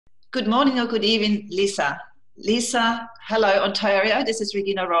Good morning or good evening, Lisa. Lisa, hello, Ontario. This is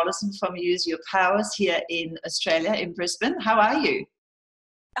Regina Rowlison from Use Your Powers here in Australia, in Brisbane. How are you?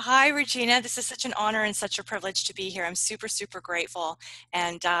 Hi, Regina. This is such an honor and such a privilege to be here. I'm super, super grateful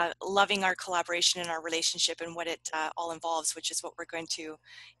and loving our collaboration and our relationship and what it all involves, which is what we're going to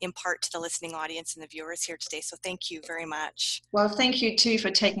impart to the listening audience and the viewers here today. So thank you very much. Well, thank you too for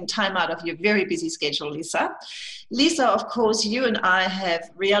taking time out of your very busy schedule, Lisa. Lisa, of course, you and I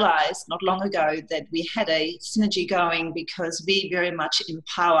have realized not long ago that we had a synergy going because we very much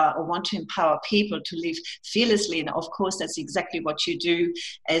empower or want to empower people to live fearlessly. And of course, that's exactly what you do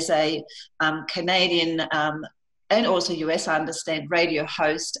as a Canadian and also US, I understand, radio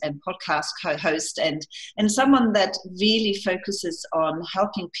host and podcast co-host and someone that really focuses on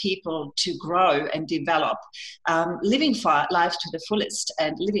helping people to grow and develop, living life to the fullest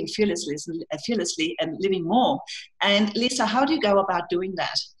and living fearlessly and living more. And Lisa, how do you go about doing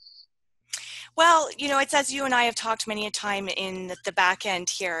that? Well, it's as you and I have talked many a time in the back end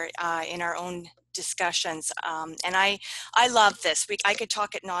here in our own discussions. And I love this. I could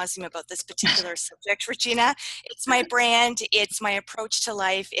talk ad nauseum about this particular subject, Regina. It's my brand. It's my approach to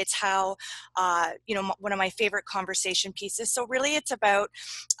life. It's how, one of my favorite conversation pieces. So really it's about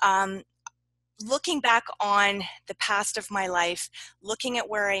looking back on the past of my life, looking at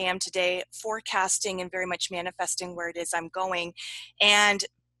where I am today, forecasting and very much manifesting where it is I'm going. And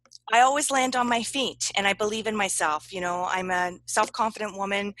I always land on my feet and I believe in myself. I'm a self-confident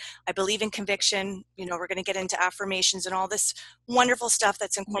woman. I believe in conviction. We're going to get into affirmations and all this wonderful stuff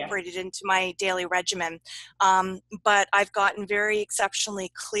that's incorporated into my daily regimen. But I've gotten very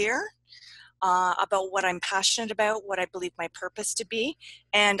exceptionally clear about what I'm passionate about, what I believe my purpose to be.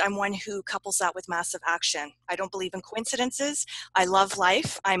 And I'm one who couples that with massive action. I don't believe in coincidences. I love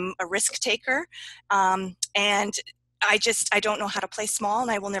life. I'm a risk taker. And I don't know how to play small, and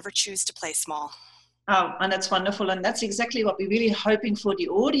I will never choose to play small. Oh, and that's wonderful. And that's exactly what we're really hoping for the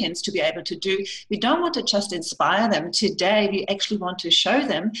audience to be able to do. We don't want to just inspire them. Today, we actually want to show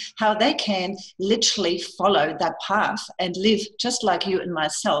them how they can literally follow that path and live just like you and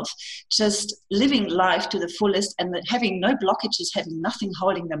myself, just living life to the fullest and having no blockages, having nothing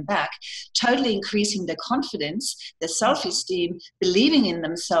holding them back, totally increasing their confidence, their self-esteem, believing in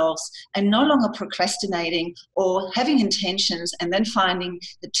themselves, and no longer procrastinating or having intentions and then finding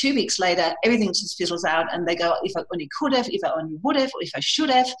that 2 weeks later, everything just fizzles out and they go, if I only could have, if I only would have, or if I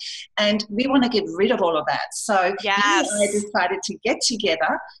should have. And we want to get rid of all of that. So yes. I decided to get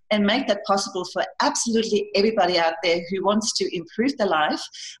together and make that possible for absolutely everybody out there who wants to improve their life,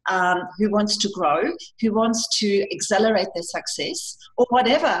 who wants to grow, who wants to accelerate their success, or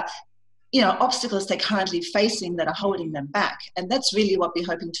whatever obstacles they're currently facing that are holding them back. And that's really what we're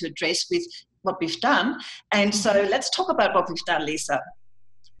hoping to address with what we've done. And so let's talk about what we've done, Lisa.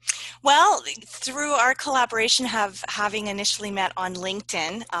 Well, through our collaboration, having initially met on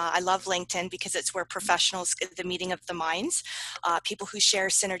LinkedIn, I love LinkedIn because it's where professionals, the meeting of the minds, people who share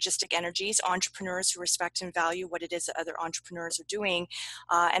synergistic energies, entrepreneurs who respect and value what it is that other entrepreneurs are doing,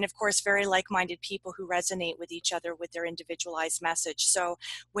 and of course, very like-minded people who resonate with each other with their individualized message. So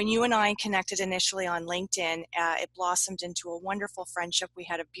when you and I connected initially on LinkedIn, it blossomed into a wonderful friendship. We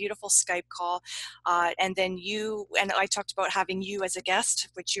had a beautiful Skype call, and then you and I talked about having you as a guest,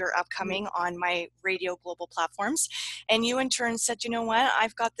 which you're upcoming on my radio global platforms. And you in turn said, you know what,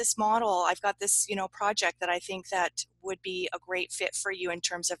 I've got this model, I've got this, project that I think that would be a great fit for you in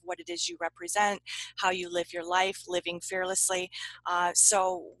terms of what it is you represent, how you live your life, living fearlessly.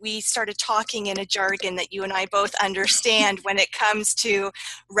 So we started talking in a jargon that you and I both understand when it comes to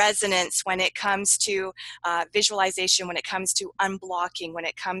resonance, when it comes to visualization, when it comes to unblocking, when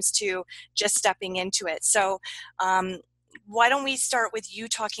it comes to just stepping into it. So why don't we start with you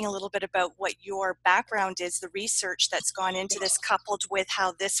talking a little bit about what your background is, the research that's gone into this, coupled with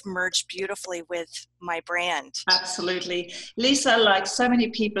how this merged beautifully with my brand. Absolutely. Lisa, like so many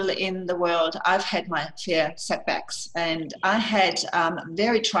people in the world, I've had my fair setbacks, and I had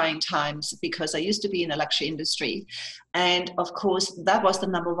very trying times because I used to be in the luxury industry. And of course, that was the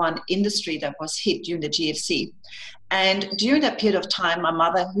number one industry that was hit during the GFC. And during that period of time, my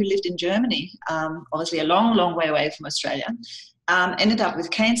mother, who lived in Germany, obviously a long, long way away from Australia, ended up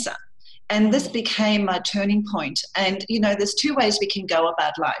with cancer. And this became my turning point. And, there's two ways we can go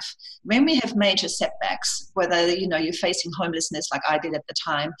about life. When we have major setbacks, whether, you're facing homelessness like I did at the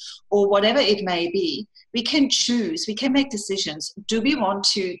time, or whatever it may be, we can choose, we can make decisions. Do we want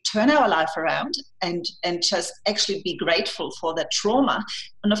to turn our life around and just actually be grateful for that trauma.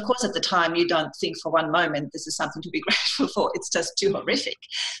 And of course, at the time, you don't think for one moment this is something to be grateful for. It's just too horrific.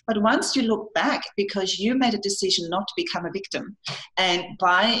 But once you look back, because you made a decision not to become a victim and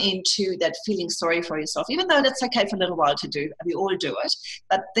buy into that feeling sorry for yourself, even though that's okay for a little while to do, we all do it,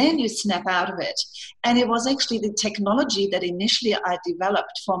 but then you snap out of it. And it was actually the technology that initially I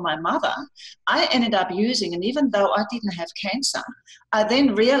developed for my mother, I ended up using, and even though I didn't have cancer, I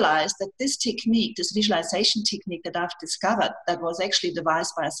then realized that this technique, this visualization technique that I've discovered, that was actually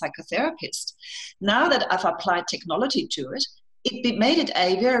devised by a psychotherapist, now that I've applied technology to it, it made it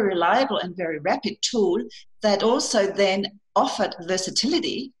a very reliable and very rapid tool that also then offered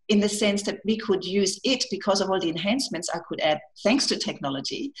versatility in the sense that we could use it because of all the enhancements I could add thanks to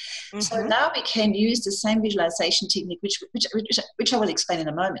technology. Mm-hmm. So now we can use the same visualization technique, which I will explain in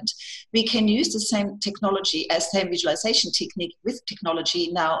a moment. We can use the same technology as same visualization technique with technology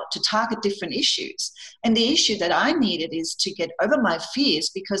now to target different issues. And the issue that I needed is to get over my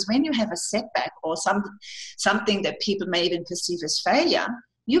fears, because when you have a setback or something that people may even perceive as failure,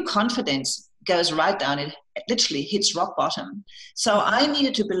 your confidence goes right down. It literally hits rock bottom. So I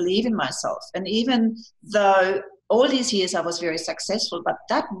needed to believe in myself. And even though all these years I was very successful, but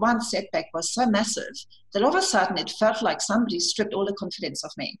that one setback was so massive that all of a sudden it felt like somebody stripped all the confidence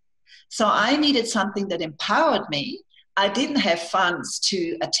of me. So I needed something that empowered me. I didn't have funds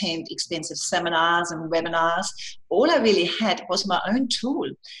to attend expensive seminars and webinars. All I really had was my own tool.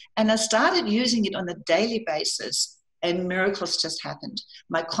 And I started using it on a daily basis. And miracles just happened.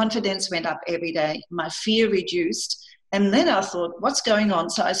 My confidence went up every day. My fear reduced. And then I thought, what's going on?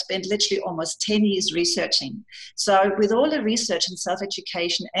 So I spent literally almost 10 years researching. So with all the research and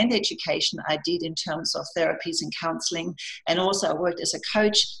self-education and education I did in terms of therapies and counseling, and also I worked as a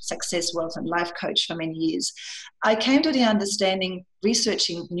coach, success, wealth, and life coach for many years, I came to the understanding,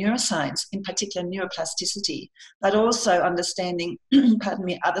 researching neuroscience, in particular neuroplasticity, but also understanding,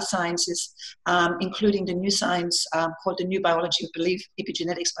 other sciences, including the new science called the new biology of belief,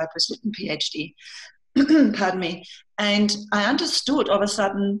 epigenetics by Bruce Lipton, PhD. And I understood all of a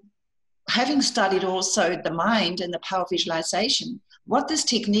sudden, having studied also the mind and the power of visualization, what this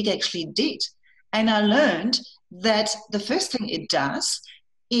technique actually did. And I learned that the first thing it does,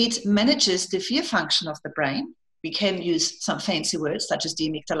 it manages the fear function of the brain. We can use some fancy words such as the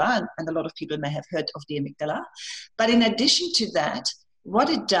amygdala, and a lot of people may have heard of the amygdala. But in addition to that, what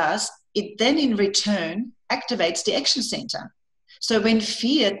it does, it then in return activates the action center. So when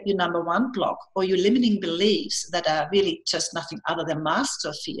fear, your number one block, or your limiting beliefs that are really just nothing other than masks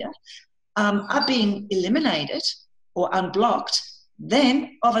of fear, are being eliminated or unblocked,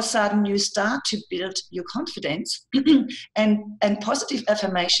 then all of a sudden you start to build your confidence and positive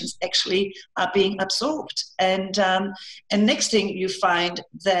affirmations actually are being absorbed. And next thing you find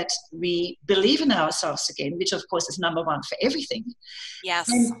that we believe in ourselves again, which of course is number one for everything.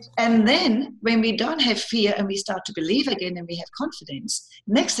 Yes. And then when we don't have fear and we start to believe again and we have confidence,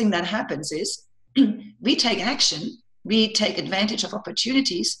 next thing that happens is we take action, we take advantage of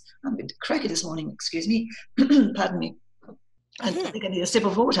opportunities. I'm a bit croaky this morning, excuse me, pardon me. I think I need a sip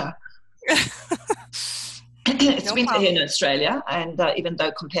of water. It's winter here in Australia, and even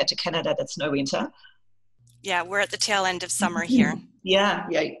though compared to Canada, that's no winter. Yeah, we're at the tail end of summer here. Yeah.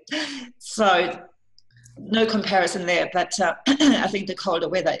 So no comparison there, but I think the colder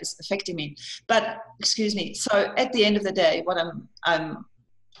weather is affecting me. But excuse me. So at the end of the day, what I'm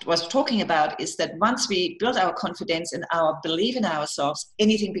was talking about is that once we build our confidence and our belief in ourselves,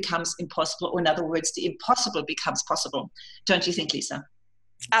 anything becomes impossible, or in other words, the impossible becomes possible. Don't you think, Lisa?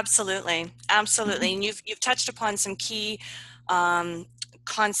 Absolutely. Absolutely. And you've touched upon some key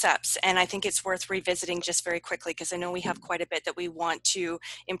concepts, and I think it's worth revisiting just very quickly, because I know we have quite a bit that we want to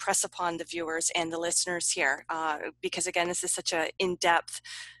impress upon the viewers and the listeners here, because again, this is such an in-depth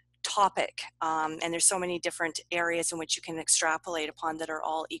topic, and there's so many different areas in which you can extrapolate upon that are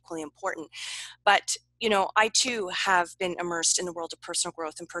all equally important. But you know, I too have been immersed in the world of personal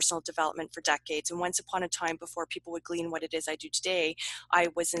growth and personal development for decades. And once upon a time, before people would glean what it is I do today, I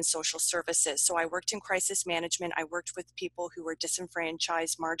was in social services. So I worked in crisis management. I worked with people who were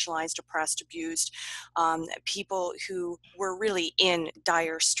disenfranchised, marginalized, oppressed, abused, people who were really in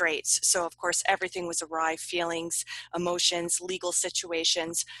dire straits. So of course, everything was awry: feelings, emotions, legal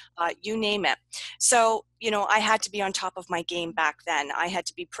situations, you name it. So, you know, I had to be on top of my game back then. I had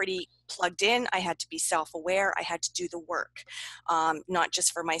to be pretty plugged in. I had to be self-aware. I had to do the work, not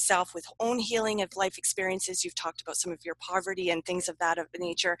just for myself with own healing of life experiences. You've talked about some of your poverty and things of that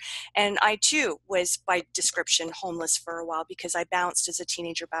nature. And I too was by description homeless for a while because I bounced as a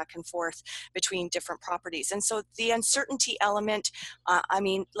teenager back and forth between different properties. And so the uncertainty element, I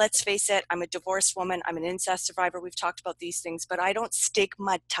mean, let's face it, I'm a divorced woman. I'm an incest survivor. We've talked about these things, but I don't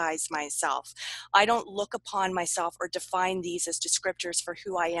stigmatize myself. I don't look upon myself or define these as descriptors for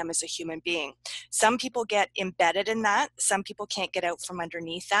who I am as a human being. Some people get embedded in that. Some people can't get out from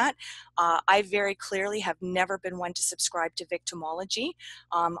underneath that. I very clearly have never been one to subscribe to victimology.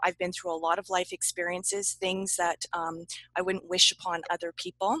 I've been through a lot of life experiences, things that I wouldn't wish upon other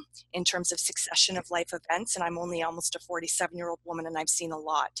people in terms of succession of life events. And I'm only almost a 47-year-old woman, and I've seen a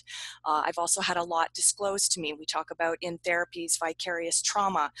lot. I've also had a lot disclosed to me. We talk about in therapies, vicarious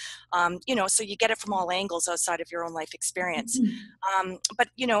trauma, you know, so you get it from all angles outside of your own life experience. But,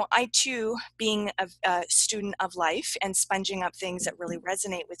 you know, I too, being a student of life and sponging up things that really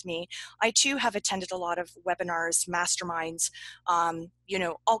resonate with me, I too have attended a lot of webinars, masterminds, you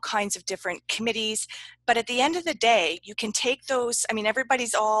know, all kinds of different committees. But at the end of the day, you can take those, I mean,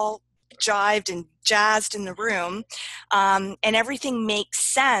 everybody's all jived and jazzed in the room, and everything makes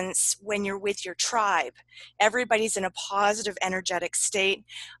sense when you're with your tribe. Everybody's in a positive, energetic state,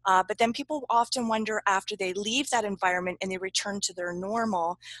 but then people often wonder after they leave that environment and they return to their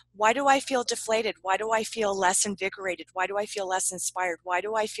normal, why do I feel deflated? Why do I feel less invigorated? Why do I feel less inspired? Why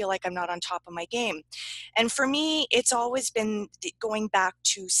do I feel like I'm not on top of my game? And for me, it's always been going back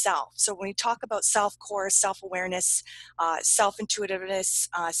to self. So when we talk about self-core, self-awareness, self-intuitiveness,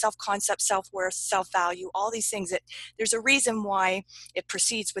 self-concept, self-worth, self-value, all these things, that there's a reason why it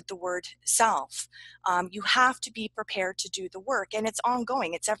precedes with the word self. You have to be prepared to do the work, and it's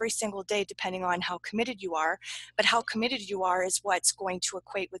ongoing. It's every single day, depending on how committed you are. But how committed you are is what's going to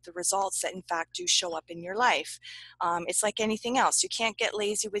equate with the results that in fact do show up in your life. It's like anything else. You can't get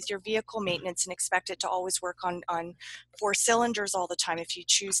lazy with your vehicle maintenance and expect it to always work on 4 cylinders all the time if you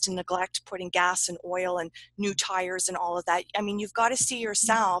choose to neglect putting gas and oil and new tires and all of that. I mean, you've got to see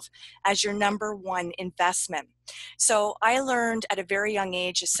yourself as your number one investment. So I learned at a very young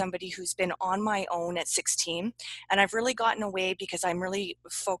age as somebody who's been on my own at 16, and I've really gotten away because I'm really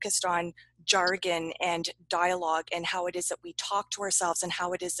focused on jargon and dialogue and how it is that we talk to ourselves and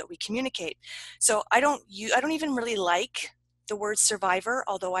how it is that we communicate. So I don't even really like the word survivor,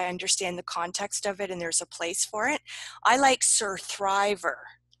 although I understand the context of it and there's a place for it. I like Sir Thriver,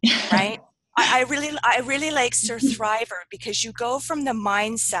 right? I really like Sir Thriver because you go from the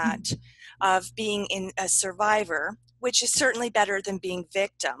mindset of being in a survivor, which is certainly better than being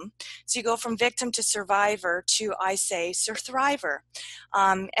victim. So you go from victim to survivor to, I say, Sir Thriver.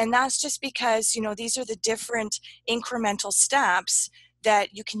 And that's just because, you know, these are the different incremental steps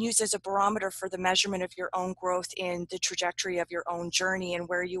that you can use as a barometer for the measurement of your own growth in the trajectory of your own journey and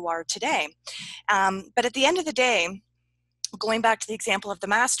where you are today. But at the end of the day, going back to the example of the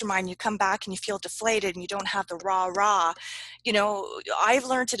mastermind, you come back and you feel deflated and you don't have the rah. You know, I've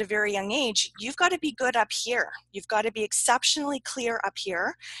learned at a very young age, you've got to be good up here. You've got to be exceptionally clear up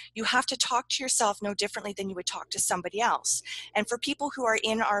here. You have to talk to yourself no differently than you would talk to somebody else. And for people who are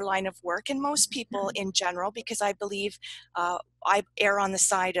in our line of work, and most people in general, because I believe I err on the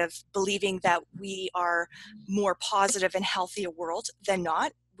side of believing that we are more positive and healthier world than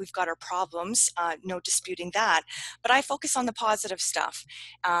not. We've got our problems, no disputing that. But I focus on the positive stuff.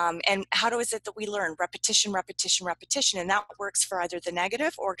 And how is it that we learn? Repetition, repetition, repetition. And that works for either the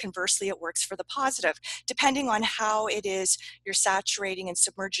negative or conversely, it works for the positive, depending on how it is you're saturating and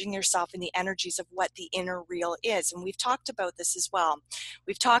submerging yourself in the energies of what the inner real is. And we've talked about this as well.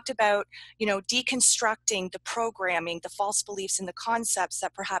 We've talked about, you know, deconstructing the programming, the false beliefs and the concepts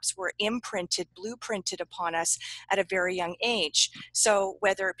that perhaps were imprinted, blueprinted upon us at a very young age. So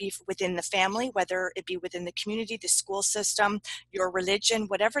whether it be within the family, whether it be within the community, the school system, your religion,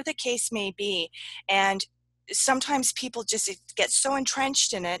 whatever the case may be. And sometimes people just get so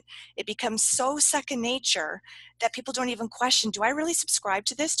entrenched in it, it becomes so second nature that people don't even question, do I really subscribe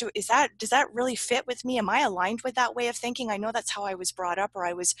to this? Does that really fit with me? Am I aligned with that way of thinking? I know that's how I was brought up, or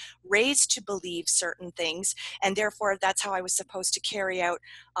I was raised to believe certain things, and therefore that's how I was supposed to carry out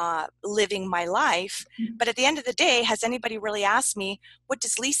living my life. But at the end of the day, has anybody really asked me, what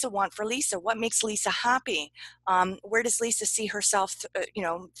does Lisa want for Lisa? What makes Lisa happy? Where does Lisa see herself,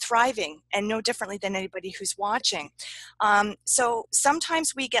 thriving, and no differently than anybody who's watching? So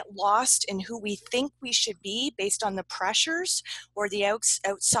sometimes we get lost in who we think we should be based on the pressures or the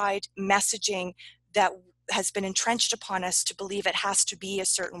outside messaging that has been entrenched upon us to believe it has to be a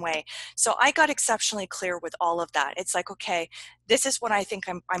certain way. So I got exceptionally clear with all of that. It's like, okay, this is what I think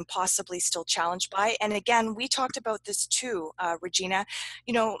I'm possibly still challenged by. And again, we talked about this too, Regina,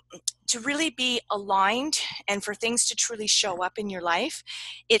 you know, to really be aligned and for things to truly show up in your life,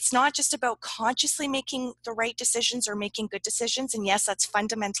 it's not just about consciously making the right decisions or making good decisions. And yes, that's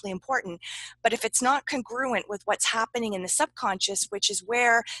fundamentally important. But if it's not congruent with what's happening in the subconscious, which is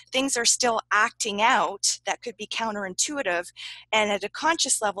where things are still acting out that could be counterintuitive, and at a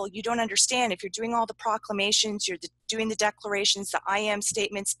conscious level, you don't understand if you're doing all the proclamations, you're doing the declarations, the I am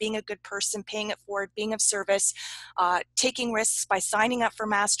statements, being a good person, paying it forward, being of service, taking risks by signing up for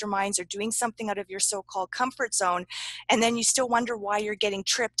masterminds or doing something out of your so-called comfort zone. And then you still wonder why you're getting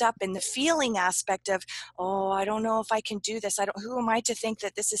tripped up in the feeling aspect of, oh, I don't know if I can do this. Who am I to think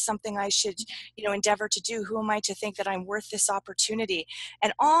that this is something I should, you know, endeavor to do? Who am I to think that I'm worth this opportunity?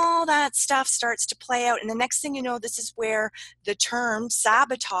 And all that stuff starts to play out. And the next thing you know, this is where the term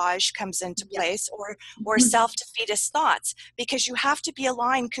sabotage comes into place, or self-defeatist thoughts, because you have to be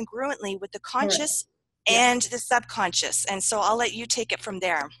aligned congruently with the conscious and the subconscious. And so I'll let you take it from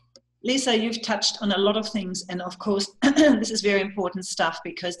there. Lisa, you've touched on a lot of things, and of course this is very important stuff,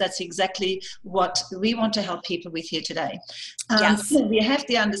 because that's exactly what we want to help people with here today. Yes. We have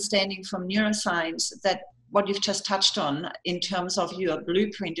the understanding from neuroscience that what you've just touched on in terms of your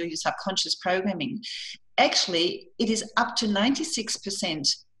blueprint or your subconscious programming, actually it is up to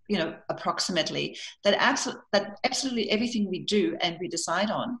 96%, you know, approximately, that absolutely everything we do and we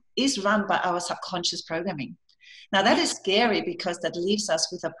decide on is run by our subconscious programming. Now that is scary, because that leaves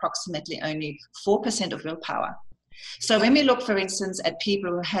us with approximately only 4% of willpower. So when we look, for instance, at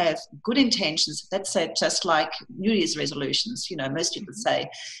people who have good intentions, let's say just like New Year's resolutions, you know, most people say,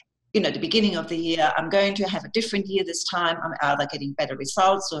 you know, the beginning of the year, I'm going to have a different year this time. I'm either getting better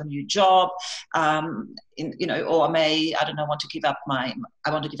results or a new job, you know, or I don't know, I want to give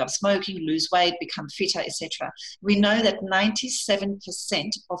up smoking, lose weight, become fitter, etc. We know that 97%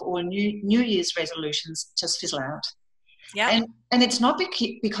 of all New Year's resolutions just fizzle out. Yeah. And it's not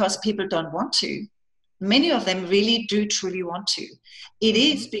because people don't want to. Many of them really do truly want to. It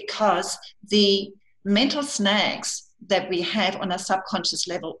is because the mental snags that we have on a subconscious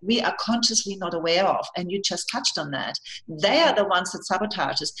level, we are consciously not aware of, and you just touched on that. They are the ones that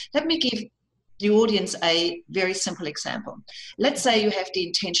sabotage us. Let me give the audience a very simple example. Let's say you have the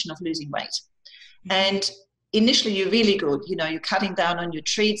intention of losing weight, and initially you're really good, you know, you're cutting down on your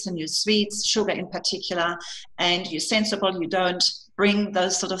treats and your sweets, sugar in particular, and you're sensible, you don't bring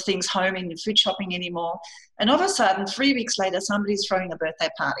those sort of things home in your food shopping anymore. And all of a sudden, 3 weeks later, somebody's throwing a birthday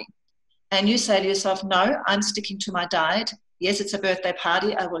party. And you say to yourself, no, I'm sticking to my diet. Yes, it's a birthday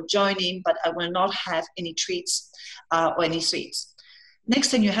party. I will join in, but I will not have any treats or any sweets. Next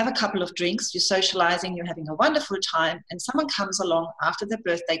thing, you have a couple of drinks, you're socializing, you're having a wonderful time, and someone comes along after the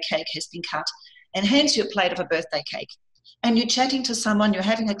birthday cake has been cut and hands you a plate of a birthday cake. And you're chatting to someone, you're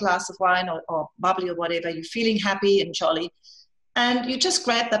having a glass of wine or bubbly or whatever, you're feeling happy and jolly, and you just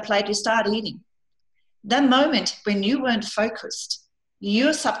grab the plate, you start eating. The moment when you weren't focused,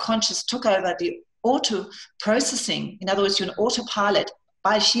 your subconscious took over the auto processing. In other words, you're an autopilot.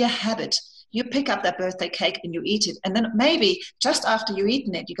 By sheer habit, you pick up that birthday cake and you eat it. And then maybe just after you've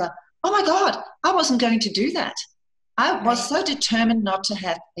eaten it, you go, oh my God, I wasn't going to do that. I was so determined not to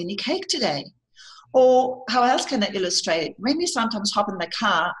have any cake today. Or how else can I illustrate it? When we sometimes hop in the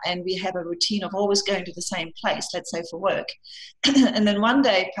car and we have a routine of always going to the same place, let's say for work, and then one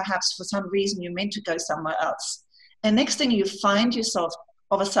day, perhaps for some reason, you're meant to go somewhere else. And next thing, you find yourself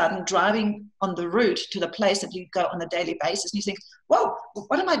all of a sudden driving on the route to the place that you go on a daily basis. And you think, whoa,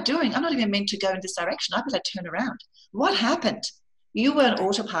 what am I doing? I'm not even meant to go in this direction. I better turn around. What happened? You were an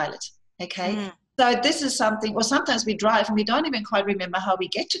autopilot, okay? So this is something, or sometimes we drive and we don't even quite remember how we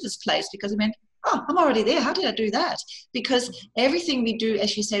get to this place, because we went, oh, I'm already there. How did I do that? Because everything we do,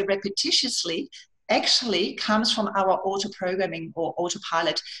 as you say, repetitiously, actually comes from our auto programming or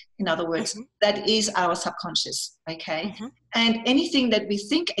autopilot. In other words, that is our subconscious, okay? And anything that we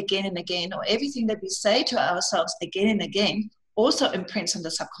think again and again, or everything that we say to ourselves again and again, also imprints on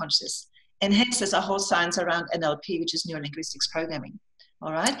the subconscious. And hence there's a whole science around NLP, which is neuro-linguistics programming,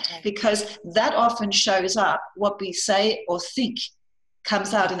 all right? Because that often shows up, what we say or think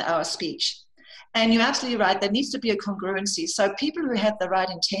comes out in our speech. And you're absolutely right, there needs to be a congruency. So people who have the right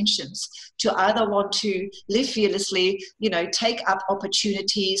intentions to either want to live fearlessly, you know, take up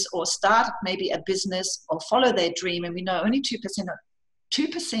opportunities or start maybe a business or follow their dream, and we know only 2%,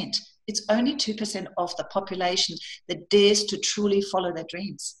 it's only 2% of the population that dares to truly follow their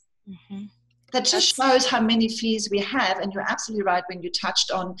dreams. That just shows how many fears we have. And you're absolutely right when you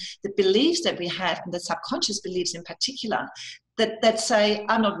touched on the beliefs that we have, and the subconscious beliefs in particular, that say,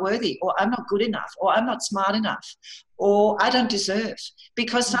 I'm not worthy, or I'm not good enough, or I'm not smart enough, or I don't deserve.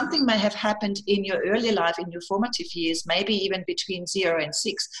 Because something may have happened in your early life, in your formative years, maybe even between 0 and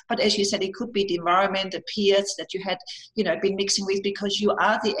 6. But as you said, it could be the environment, the peers that you had, been mixing with, because you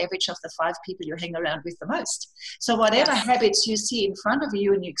are the average of the 5 people you hang around with the most. So whatever habits you see in front of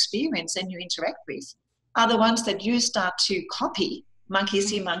you and you experience and you interact with are the ones that you start to copy, monkey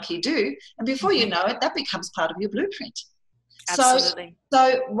see, monkey do. And before you know it, that becomes part of your blueprint. Absolutely.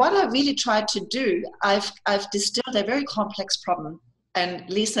 So what I really tried to do, I've distilled a very complex problem, and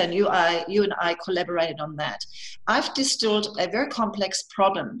Lisa and you and I collaborated on that. I've distilled a very complex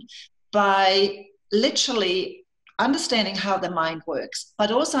problem by literally understanding how the mind works,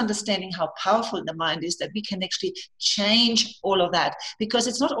 but also understanding how powerful the mind is, that we can actually change all of that, because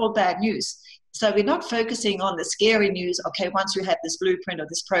it's not all bad news. So we're not focusing on the scary news. Okay, once you have this blueprint or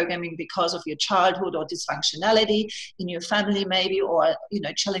this programming because of your childhood or dysfunctionality in your family maybe, or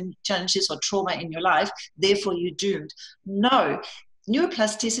challenges or trauma in your life, therefore you're doomed. No.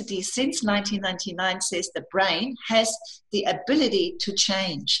 Neuroplasticity since 1999 says the brain has the ability to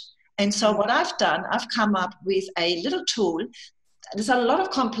change. And so what I've done, I've come up with a little tool. There's a lot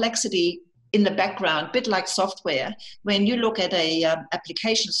of complexity in the background, a bit like software. When you look at a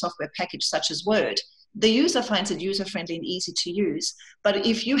application software package such as Word, the user finds it user-friendly and easy to use. But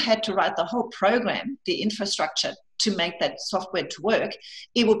if you had to write the whole program, the infrastructure to make that software to work,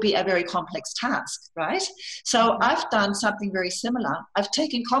 it would be a very complex task, right? So I've done something very similar. I've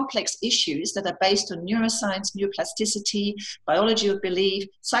taken complex issues that are based on neuroscience, neuroplasticity, biology of belief,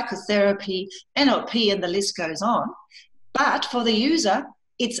 psychotherapy, NLP, and the list goes on. But for the user,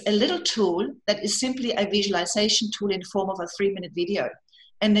 it's a little tool that is simply a visualization tool in the form of a 3-minute video.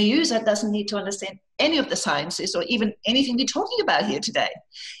 And the user doesn't need to understand any of the sciences or even anything we're talking about here today.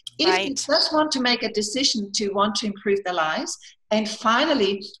 If they just want to make a decision to want to improve their lives, and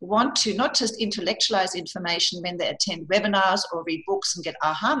finally want to not just intellectualize information when they attend webinars or read books and get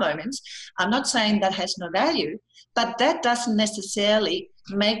aha moments, I'm not saying that has no value, but that doesn't necessarily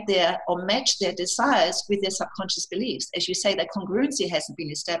make their or match their desires with their subconscious beliefs. As you say, that congruency hasn't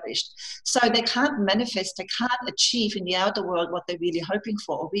been established. So they can't manifest, they can't achieve in the outer world what they're really hoping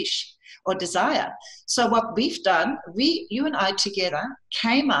for or wish or desire. So what we've done, you and I together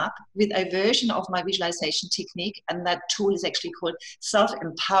came up with a version of my visualization technique, and that tool is actually called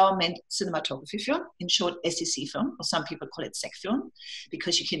Self-Empowerment Cinematography Film, in short SEC film, or some people call it SEC film,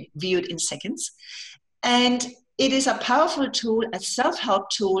 because you can view it in seconds. And it is a powerful tool, a self-help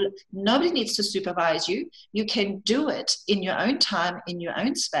tool. Nobody needs to supervise you. You can do it in your own time, in your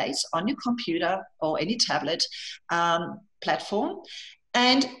own space, on your computer or any tablet platform.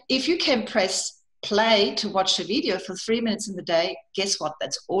 And if you can press play to watch a video for 3 minutes in the day, guess what?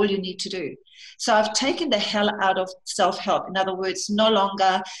 That's all you need to do. So I've taken the hell out of self-help. In other words, no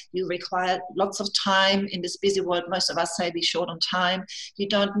longer you require lots of time in this busy world. Most of us say be short on time. You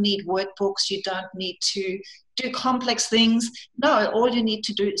don't need workbooks. You don't need to do complex things. No, all you need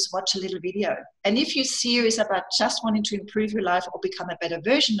to do is watch a little video. And if you're serious about just wanting to improve your life or become a better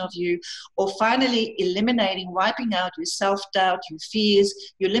version of you, or finally eliminating, wiping out your self-doubt, your fears,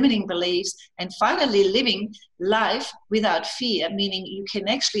 your limiting beliefs, and finally living life without fear, meaning you can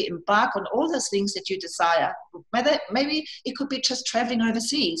actually embark on all those things that you desire, whether maybe it could be just traveling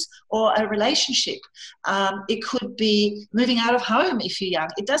overseas or a relationship. It could be moving out of home if you're young.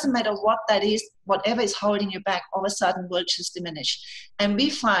 It doesn't matter what that is. Whatever is holding you back, all of a sudden will just diminish. And we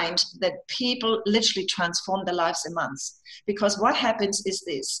find that people literally transform their lives in months. Because what happens is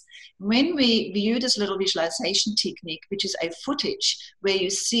this: when we view this little visualization technique, which is a footage where you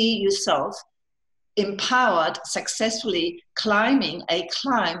see yourself empowered, successfully climbing a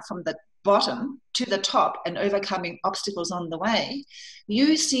climb from the bottom to the top and overcoming obstacles on the way,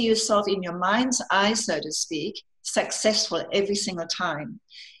 you see yourself in your mind's eye, so to speak, successful every single time.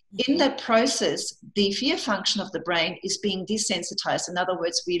 In that process, the fear function of the brain is being desensitized. In other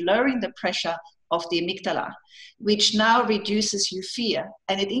words, we're lowering the pressure of the amygdala, which now reduces your fear,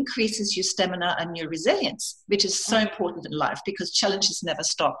 and it increases your stamina and your resilience, which is so important in life, because challenges never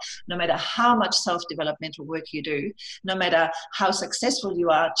stop. No matter how much self-developmental work you do, no matter how successful you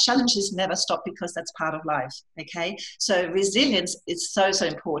are, challenges never stop, because that's part of life, okay? So resilience is so, so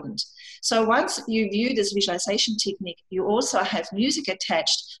important. So once you view this visualization technique, you also have music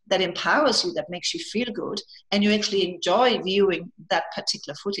attached that empowers you, that makes you feel good, and you actually enjoy viewing that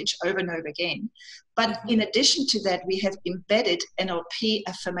particular footage over and over again. But in addition to that, we have embedded NLP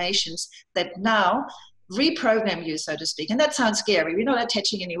affirmations that now reprogram you, so to speak. And that sounds scary. We're not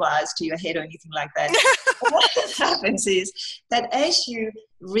attaching any wires to your head or anything like that. What happens is that as you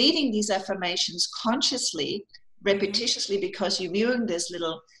reading these affirmations consciously, repetitiously, because you're viewing this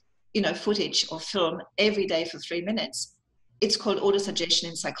little, footage or film every day for 3 minutes, it's called autosuggestion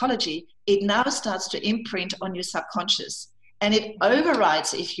in psychology. It now starts to imprint on your subconscious. And it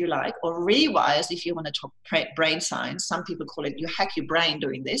overrides, if you like, or rewires, if you want to talk brain science. Some people call it you hack your brain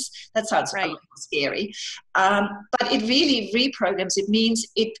doing this. That sounds a little scary. But it really reprograms. It means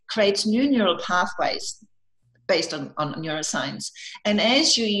it creates new neural pathways based on neuroscience. And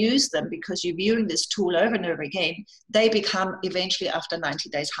as you use them, because you're viewing this tool over and over again, they become eventually after 90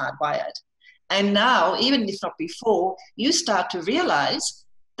 days hardwired. And now, even if not before, you start to realize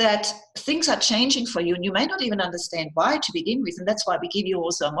that things are changing for you, and you may not even understand why to begin with. And that's why we give you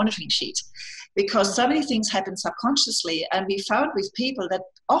also a monitoring sheet, because so many things happen subconsciously. And we found with people that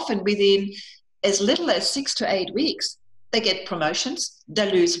often within as little as 6 to 8 weeks, they get promotions,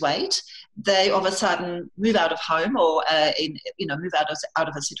 they lose weight, they all of a sudden move out of home or move out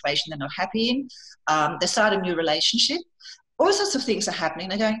of a situation they're not happy in. They start a new relationship. All sorts of things are happening.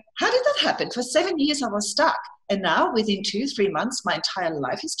 They're going, how did that happen? For 7 years I was stuck. And now within 2-3 months, my entire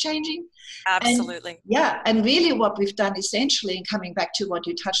life is changing. Absolutely. And really what we've done essentially, and coming back to what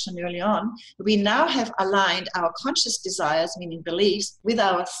you touched on early on, we now have aligned our conscious desires, meaning beliefs, with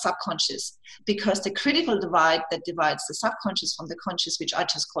our subconscious, because the critical divide that divides the subconscious from the conscious, which I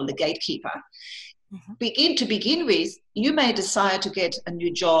just call the gatekeeper, to begin with, you may desire to get a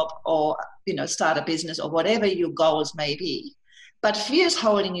new job or, start a business or whatever your goals may be. But fear is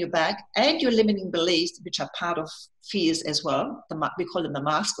holding you back, and your limiting beliefs, which are part of fears as well. We call them the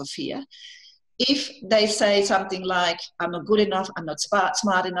mask of fear. If they say something like, I'm not good enough, I'm not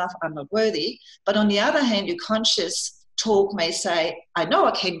smart enough, I'm not worthy. But on the other hand, your conscious talk may say, I know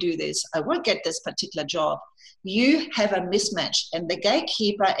I can do this, I will get this particular job. You have a mismatch. And the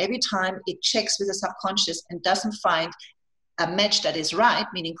gatekeeper, every time it checks with the subconscious and doesn't find a match that is right,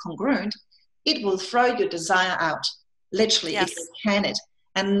 meaning congruent, it will throw your desire out. Literally, It will can it.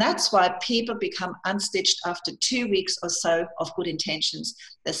 And that's why people become unstitched after 2 weeks or so of good intentions.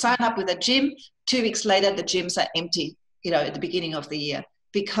 They sign up with a gym, 2 weeks later, the gyms are empty, at the beginning of the year,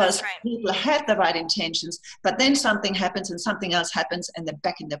 because people had the right intentions, but then something happens and something else happens and they're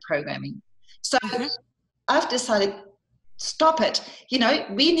back in their programming. So I've decided, stop it.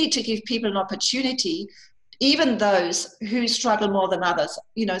 We need to give people an opportunity, even those who struggle more than others.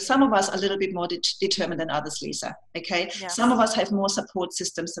 Some of us are a little bit more determined than others, Lisa, okay? Yes. Some of us have more support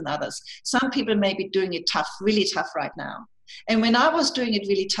systems than others. Some people may be doing it tough, really tough right now. And when I was doing it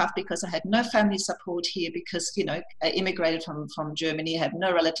really tough because I had no family support here, because, I immigrated from Germany, I had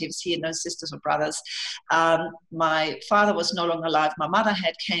no relatives here, no sisters or brothers. My father was no longer alive. My mother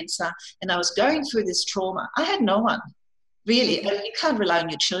had cancer, and I was going through this trauma. I had no one. Really, you can't rely on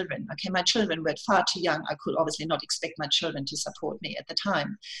your children. Okay, my children were far too young. I could obviously not expect my children to support me at the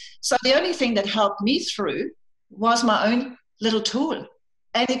time. So the only thing that helped me through was my own little tool.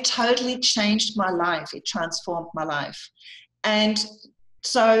 And it totally changed my life. It transformed my life. And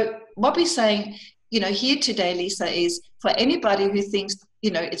so what we're saying, here today, Lisa, is for anybody who thinks,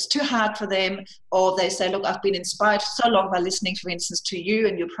 it's too hard for them, or they say, look, I've been inspired so long by listening, for instance, to you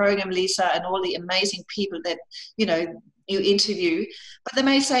and your program, Lisa, and all the amazing people that, you interview, but they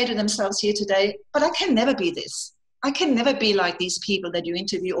may say to themselves here today, but I can never be this. I can never be like these people that you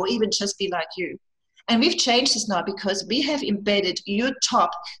interview, or even just be like you. And we've changed this now because we have embedded your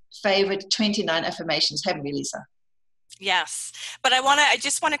top favorite 29 affirmations, haven't we, Lisa? Yes, but I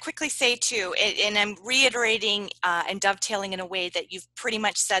just want to quickly say too, and I'm reiterating and dovetailing in a way that you've pretty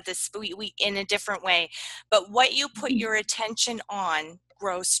much said this we in a different way, but what you put your attention on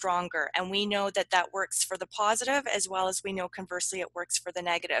grows stronger, and we know that works for the positive, as well as we know conversely it works for the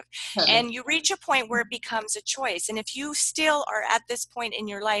negative. And you reach a point where it becomes a choice, and if you still are at this point in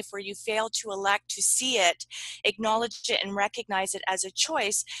your life where you fail to elect to see it, acknowledge it, and recognize it as a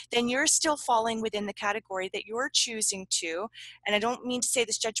choice, then you're still falling within the category that you're choosing to. And I don't mean to say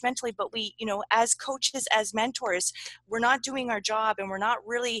this judgmentally, but we, as coaches, as mentors, we're not doing our job, and we're not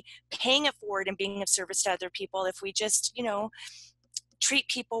really paying it forward and being of service to other people if we just, treat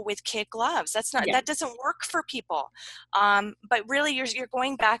people with kid gloves. That doesn't work for people. But really you're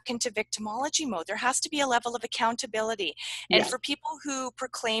going back into victimology mode. There has to be a level of accountability. And for people who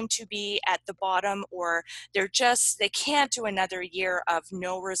proclaim to be at the bottom, or they can't do another year of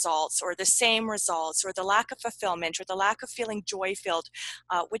no results, or the same results, or the lack of fulfillment, or the lack of feeling joy filled,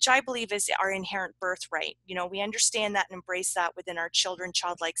 which I believe is our inherent birthright. We understand that and embrace that within our children,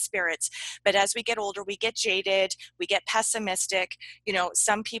 childlike spirits. But as we get older, we get jaded, we get pessimistic, You know,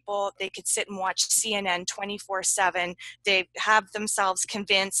 some people, they could sit and watch CNN 24/7. They have themselves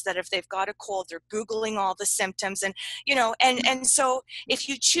convinced that if they've got a cold, they're Googling all the symptoms. And, you know, and so if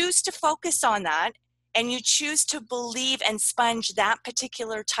you choose to focus on that, and you choose to believe and sponge that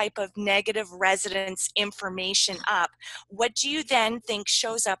particular type of negative resonance information up, what do you then think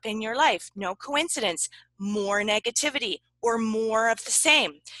shows up in your life? No coincidence, more negativity or more of the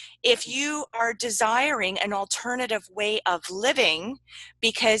same. If you are desiring an alternative way of living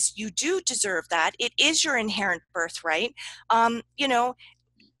because you do deserve that, it is your inherent birthright, you know,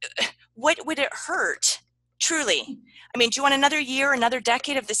 what would it hurt? Truly. I mean, do you want another year, another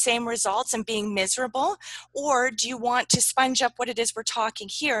decade of the same results and being miserable? Or do you want to sponge up what it is we're talking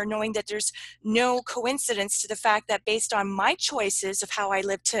here, knowing that there's no coincidence to the fact that based on my choices of how I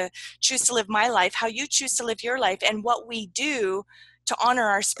choose to live my life, how you choose to live your life, and what we do to honor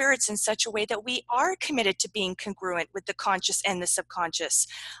our spirits in such a way that we are committed to being congruent with the conscious and the subconscious.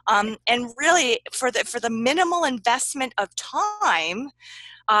 And really, for the minimal investment of time,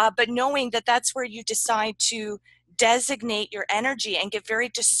 but knowing that that's where you decide to designate your energy and get very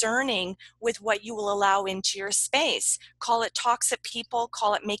discerning with what you will allow into your space. Call it toxic people,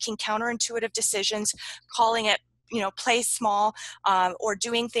 call it making counterintuitive decisions, calling it, you know, play small, or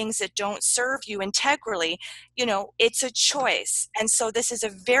doing things that don't serve you integrally. You know, it's a choice. And so this is a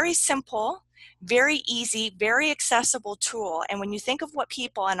very simple, very easy, very accessible tool. And when you think of what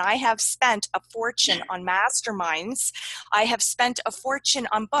people, and I have spent a fortune on masterminds, I have spent a fortune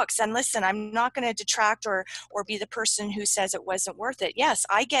on books. And listen, I'm not going to detract or be the person who says it wasn't worth it. Yes,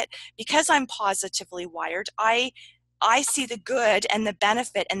 because I'm positively wired, I see the good and the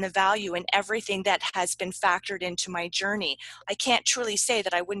benefit and the value in everything that has been factored into my journey. I can't truly say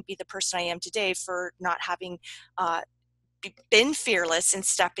that I wouldn't be the person I am today for not having been fearless in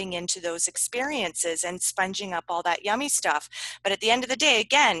stepping into those experiences and sponging up all that yummy stuff. But at the end of the day,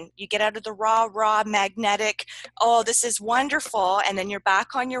 again, you get out of the raw magnetic, oh, this is wonderful, and then you're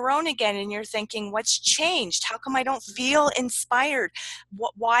back on your own again and you're thinking, what's changed? How come I don't feel inspired?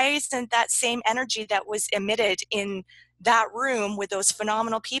 Why isn't that same energy that was emitted in that room with those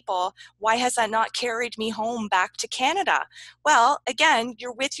phenomenal people, why has that not carried me home back to Canada? Well, again,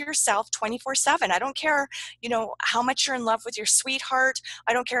 you're with yourself 24/7. I don't care, you know, how much you're in love with your sweetheart.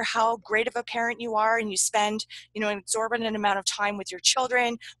 I don't care how great of a parent you are and you spend, you know, an exorbitant amount of time with your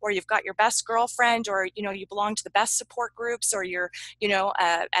children, or you've got your best girlfriend, or, you know, you belong to the best support groups, or you're, you know,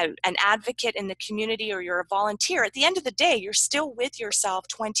 an advocate in the community, or you're a volunteer. At the end of the day, you're still with yourself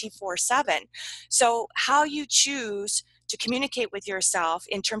 24/7. So how you choose to communicate with yourself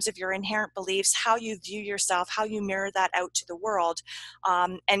in terms of your inherent beliefs, how you view yourself, how you mirror that out to the world,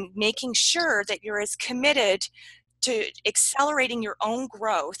 and making sure that you're as committed to accelerating your own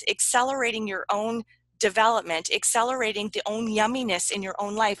growth, accelerating your own development, accelerating the own yumminess in your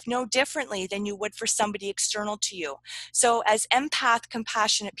own life, no differently than you would for somebody external to you. So as empath,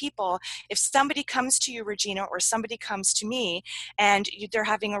 compassionate people, if somebody comes to you, Regina, or somebody comes to me and they're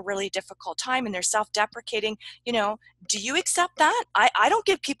having a really difficult time and they're self-deprecating, you know, do you accept that? I don't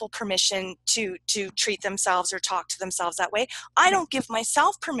give people permission to treat themselves or talk to themselves that way. I don't give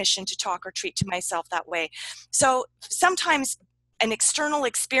myself permission to talk or treat to myself that way. So sometimes an external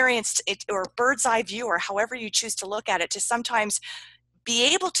experience or bird's eye view, or however you choose to look at it, to sometimes be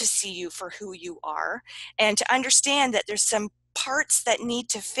able to see you for who you are and to understand that there's some parts that need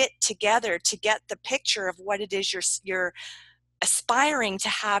to fit together to get the picture of what it is you're aspiring to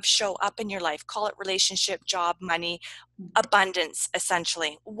have show up in your life. Call it relationship, job, money, abundance,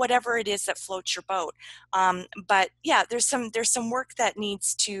 essentially, whatever it is that floats your boat. But yeah, there's some work that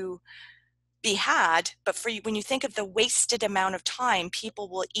needs to be had, but for you, when you think of the wasted amount of time people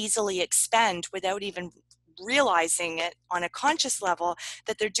will easily expend without even realizing it on a conscious level,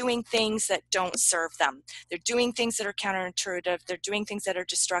 that they're doing things that don't serve them. They're doing things that are counterintuitive, they're doing things that are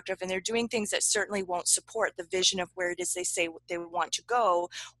destructive, and they're doing things that certainly won't support the vision of where it is they say they want to go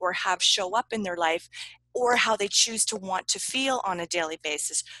or have show up in their life, or how they choose to want to feel on a daily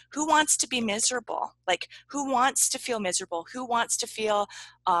basis. Who wants to be miserable? Like, who wants to feel miserable? Who wants to feel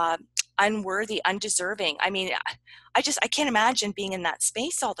unworthy, undeserving? I mean, I can't imagine being in that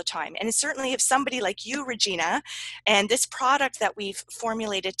space all the time. And certainly if somebody like you, Regina, and this product that we've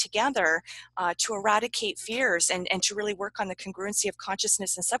formulated together to eradicate fears and to really work on the congruency of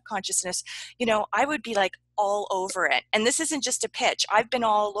consciousness and subconsciousness, you know, I would be like all over it. And this isn't just a pitch. I've been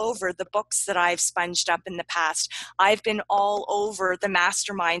all over the books that I've sponged up in the past. I've been all over the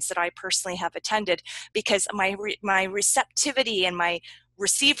masterminds that I personally have attended, because my receptivity and my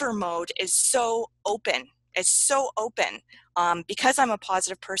receiver mode is so open is so open. Because I'm a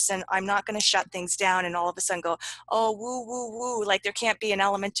positive person, I'm not going to shut things down and all of a sudden go, oh, woo, woo, woo, like there can't be an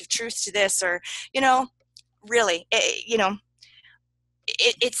element of truth to this, or, really, it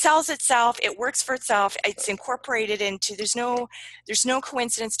sells itself, it works for itself, it's incorporated into, there's no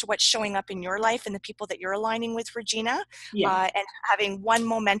coincidence to what's showing up in your life and the people that you're aligning with, Regina. Yeah. And having one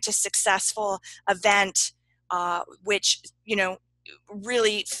momentous successful event, which,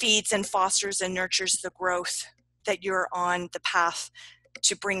 really feeds and fosters and nurtures the growth that you're on the path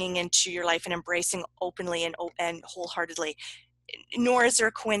to bringing into your life and embracing openly and wholeheartedly. Nor is there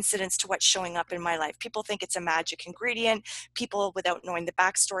a coincidence to what's showing up in my life. People think it's a magic ingredient. People, without knowing the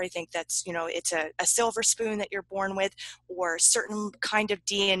backstory, think that's, it's a silver spoon that you're born with, or certain kind of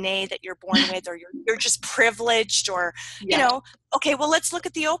DNA that you're born with, or you're just privileged, or, okay, well, let's look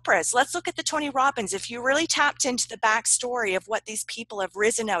at the Oprahs. Let's look at the Tony Robbins. If you really tapped into the backstory of what these people have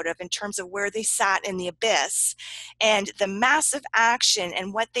risen out of in terms of where they sat in the abyss and the massive action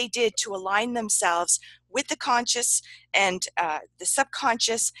and what they did to align themselves with the conscious and the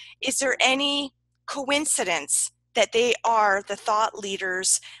subconscious, is there any coincidence that they are the thought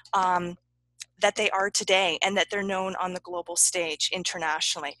leaders that they are today and that they're known on the global stage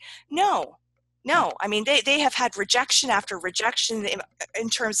internationally? No. I mean, they have had rejection after rejection in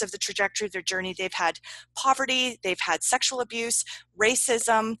terms of the trajectory of their journey. They've had poverty, they've had sexual abuse,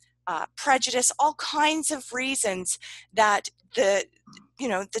 racism, prejudice, all kinds of reasons that the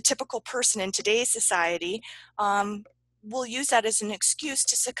typical person in today's society will use that as an excuse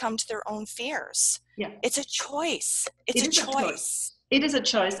to succumb to their own fears. Yeah. It's a choice. It's a choice. It is a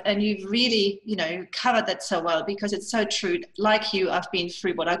choice. And you've really, covered that so well, because it's so true. Like you, I've been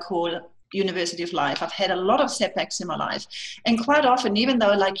through what I call University of Life. I've had a lot of setbacks in my life. And quite often, even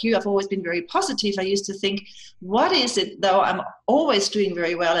though like you, I've always been very positive, I used to think, what is it though I'm always doing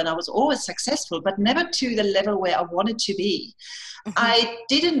very well and I was always successful, but never to the level where I wanted to be. Mm-hmm. I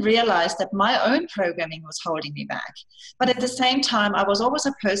didn't realize that my own programming was holding me back. But at the same time, I was always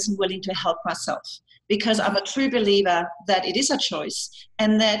a person willing to help myself, because I'm a true believer that it is a choice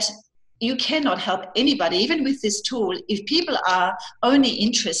and that you cannot help anybody, even with this tool. If people are only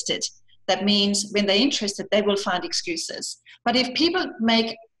interested, that means when they're interested, they will find excuses. But if people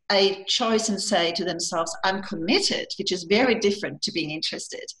make a choice and say to themselves, I'm committed, which is very different to being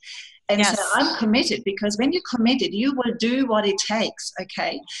interested. And so I'm committed, because when you're committed, you will do what it takes,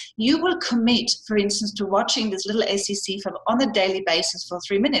 okay? You will commit, for instance, to watching this little SEC on a daily basis for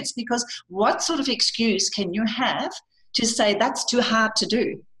 3 minutes, because what sort of excuse can you have to say that's too hard to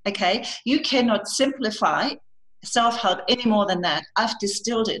do, okay? You cannot simplify self-help any more than that. I've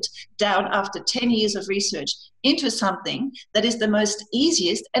distilled it down after 10 years of research into something that is the most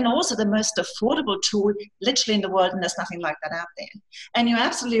easiest and also the most affordable tool literally in the world, and there's nothing like that out there. And you're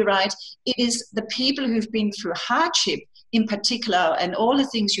absolutely right. It is the people who've been through hardship in particular, and all the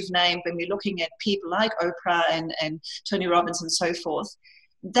things you've named when we're looking at people like Oprah and Tony Robbins and so forth.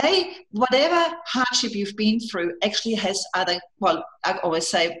 Whatever hardship you've been through actually has I always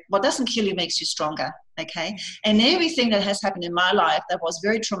say, what doesn't kill you makes you stronger, okay? And everything that has happened in my life that was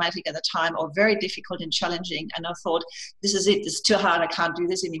very traumatic at the time, or very difficult and challenging, and I thought, this is it, this is too hard, I can't do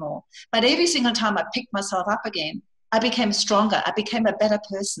this anymore. But every single time I picked myself up again, I became stronger, I became a better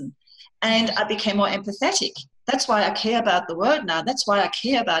person, and I became more empathetic. That's why I care about the world now. That's why I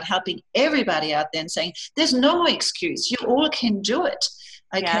care about helping everybody out there and saying, there's no excuse, you all can do it.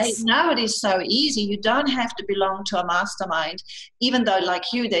 Okay, yes. Now it is so easy. You don't have to belong to a mastermind, even though like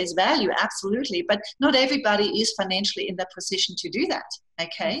you, there's value, absolutely. But not everybody is financially in that position to do that,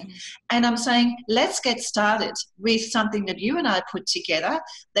 okay? Mm-hmm. And I'm saying, let's get started with something that you and I put together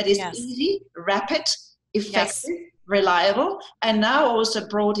that is easy, rapid, effective, reliable, and now also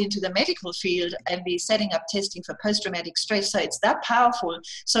brought into the medical field, and we're setting up testing for post-traumatic stress. So it's that powerful.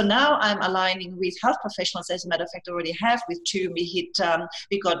 So now I'm aligning with health professionals. As a matter of fact, I already have with two. We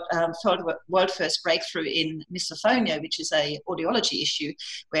got world first breakthrough in misophonia, which is a audiology issue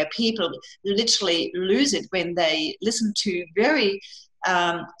where people literally lose it when they listen to very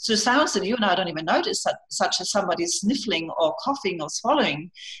so sounds that you and I don't even notice, such as somebody sniffling or coughing or swallowing,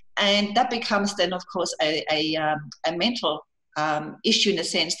 and that becomes then, of course, a mental issue in the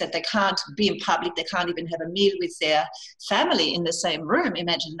sense that they can't be in public, they can't even have a meal with their family in the same room.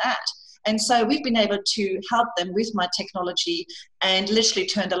 Imagine that. And so we've been able to help them with my technology and literally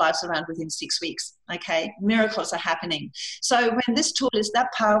turn their lives around within 6 weeks, okay? Miracles are happening. So when this tool is that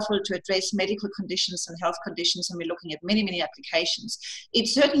powerful to address medical conditions and health conditions, and we're looking at many, many applications, it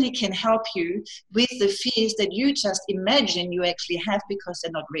certainly can help you with the fears that you just imagine you actually have because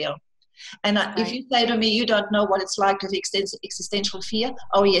they're not real. And if Right. you say to me, you don't know what it's like to have existential fear,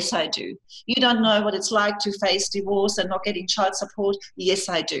 oh, yes, I do. You don't know what it's like to face divorce and not getting child support, yes,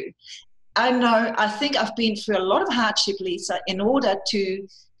 I do. I know, I think I've been through a lot of hardship, Lisa, in order to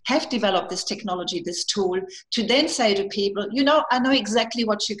have developed this technology, this tool, to then say to people, you know, I know exactly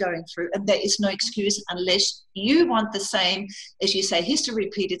what you're going through, and there is no excuse unless you want the same, as you say, history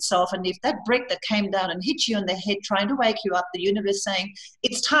repeat itself. And if that brick that came down and hit you on the head trying to wake you up, the universe saying,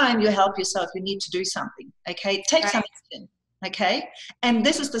 it's time you help yourself, you need to do something, okay? Take Right. some action, okay? And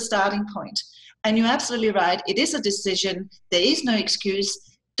this is the starting point. And you're absolutely right, it is a decision, there is no excuse.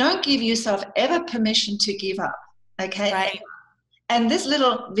 Don't give yourself ever permission to give up, okay? Right. And this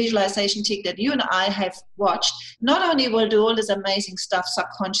little visualization technique that you and I have watched not only will do all this amazing stuff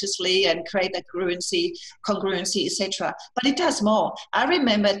subconsciously and create that congruency, etc., but it does more. I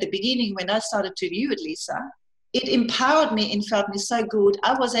remember at the beginning when I started to view it, Lisa, it empowered me and felt me so good.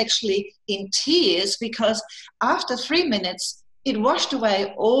 I was actually in tears because after 3 minutes, it washed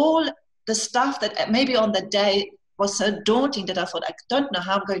away all the stuff that maybe on the day was so daunting that I thought, I don't know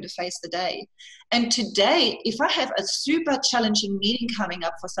how I'm going to face the day. And today, if I have a super challenging meeting coming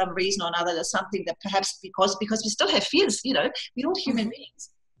up for some reason or another, there's something that perhaps because we still have fears, you know, we're all human beings.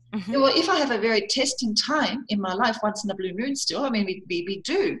 Well, if I have a very testing time in my life, once in a blue moon still, I mean, we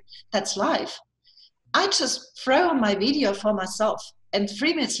do, that's life. I just throw on my video for myself. And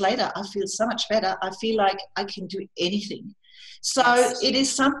 3 minutes later, I feel so much better. I feel like I can do anything. So Yes. it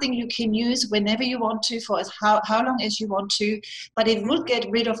is something you can use whenever you want to, for how long as you want to, but it will get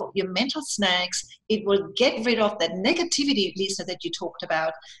rid of your mental snags. It will get rid of that negativity, Lisa, that you talked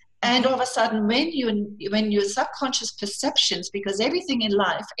about. And all of a sudden, when your subconscious perceptions, because everything in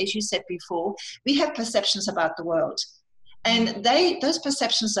life, as you said before, we have perceptions about the world. And those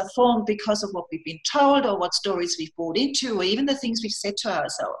perceptions are formed because of what we've been told or what stories we've bought into or even the things we've said to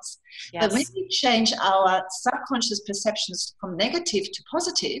ourselves. But when Yes. we change our subconscious perceptions from negative to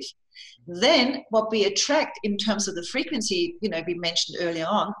positive, then what we attract in terms of the frequency, you know, we mentioned earlier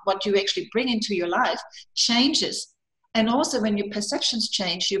on, what you actually bring into your life changes. And also when your perceptions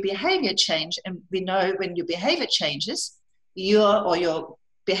change, your behavior change. And we know when your behavior changes, your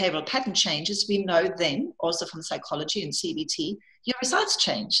behavioral pattern changes, we know then, also from psychology and CBT, your results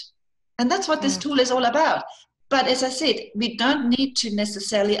change. And that's what this tool is all about. But as I said, we don't need to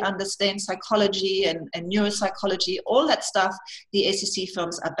necessarily understand psychology and neuropsychology, all that stuff the SEC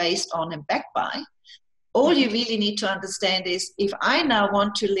films are based on and backed by. All you really need to understand is if I now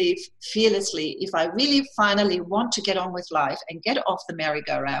want to live fearlessly, if I really finally want to get on with life and get off the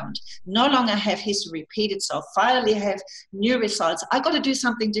merry-go-round, no longer have history repeat itself, finally have new results, I got to do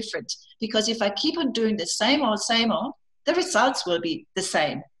something different. Because if I keep on doing the same old, the results will be the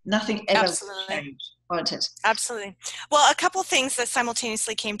same. Nothing ever will change, won't it? Absolutely. Well, a couple things that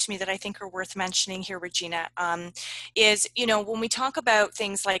simultaneously came to me that I think are worth mentioning here, Regina, is, you know, when we talk about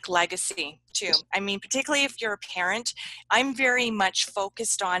things like legacy too, I mean, particularly if you're a parent, I'm very much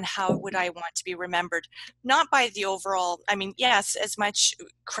focused on how would I want to be remembered, not by the overall, I mean, yes, as much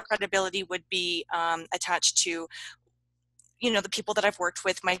credibility would be attached to, you know, the people that I've worked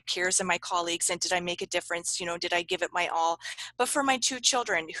with, my peers and my colleagues, and did I make a difference? You know, did I give it my all? But for my two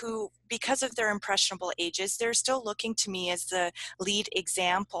children who, because of their impressionable ages, they're still looking to me as the lead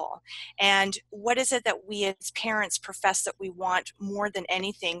example. And what is it that we as parents profess that we want more than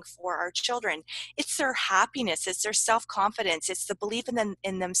anything for our children? It's their happiness, it's their self-confidence, it's the belief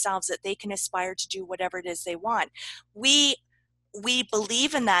in themselves that they can aspire to do whatever it is they want. We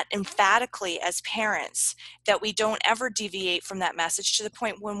believe in that emphatically as parents, that we don't ever deviate from that message to the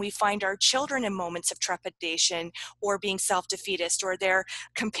point when we find our children in moments of trepidation or being self-defeatist, or they're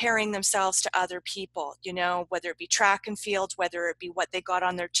comparing themselves to other people, you know, whether it be track and field, whether it be what they got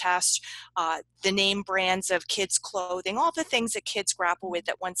on their chest, the name brands of kids' clothing, all the things that kids grapple with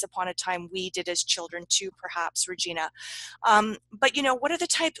that once upon a time we did as children too, perhaps, Regina. But, you know, what's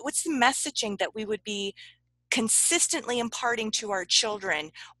the messaging that we would be consistently imparting to our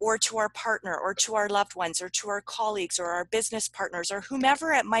children or to our partner or to our loved ones or to our colleagues or our business partners or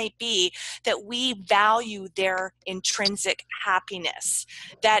whomever it might be, that we value their intrinsic happiness,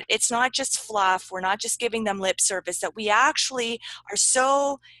 that it's not just fluff, we're not just giving them lip service, that we actually are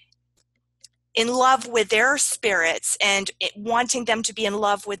so in love with their spirits and wanting them to be in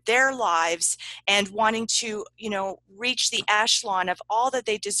love with their lives and wanting to, you know, reach the echelon of all that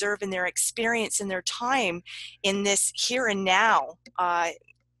they deserve in their experience and their time in this here and now,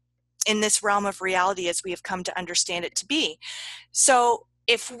 in this realm of reality as we have come to understand it to be. So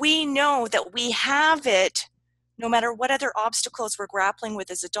if we know that we have it no matter what other obstacles we're grappling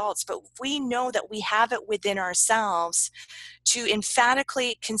with as adults, but we know that we have it within ourselves to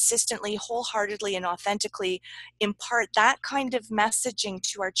emphatically, consistently, wholeheartedly, and authentically impart that kind of messaging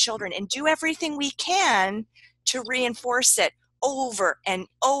to our children and do everything we can to reinforce it over and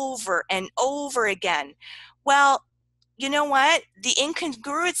over and over again. Well, you know what? The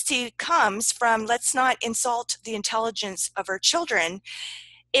incongruity comes from, let's not insult the intelligence of our children.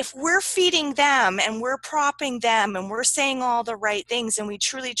 If we're feeding them and we're propping them and we're saying all the right things and we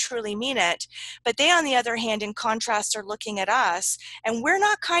truly, truly mean it, but they, on the other hand, in contrast, are looking at us and we're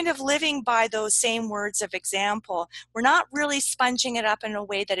not kind of living by those same words of example, we're not really sponging it up in a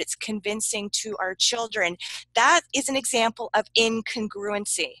way that it's convincing to our children, that is an example of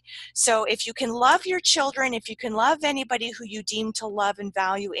incongruency. So if you can love your children, if you can love anybody who you deem to love and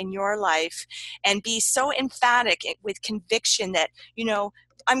value in your life, and be so emphatic with conviction that, you know,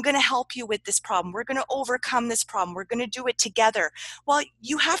 I'm going to help you with this problem. We're going to overcome this problem. We're going to do it together. Well,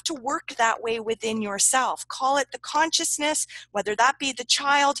 you have to work that way within yourself. Call it the consciousness, whether that be the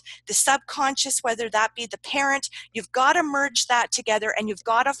child, the subconscious, whether that be the parent. You've got to merge that together and you've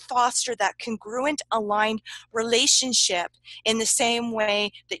got to foster that congruent, aligned relationship in the same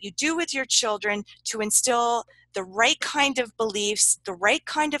way that you do with your children to instill the right kind of beliefs, the right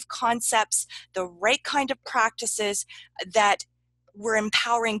kind of concepts, the right kind of practices that we're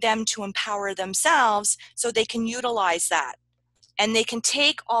empowering them to empower themselves so they can utilize that. And they can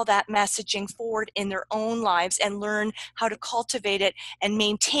take all that messaging forward in their own lives and learn how to cultivate it and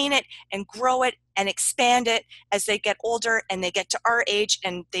maintain it and grow it and expand it as they get older and they get to our age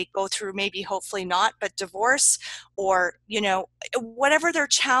and they go through, maybe hopefully not, but divorce or, you know, whatever their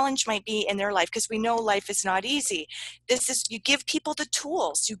challenge might be in their life, because we know life is not easy. This is, you give people the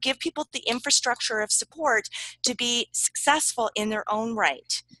tools, you give people the infrastructure of support to be successful in their own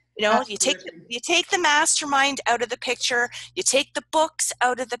right. You know, you take the mastermind out of the picture, you take the books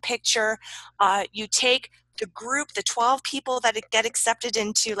out of the picture, you take the group, the 12 people that get accepted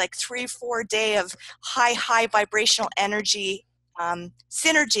into like 3-4 day of high vibrational energy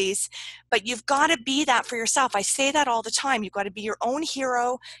synergies, but you've got to be that for yourself. I say that all the time. You've got to be your own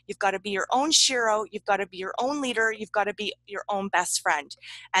hero. You've got to be your own shiro. You've got to be your own leader. You've got to be your own best friend.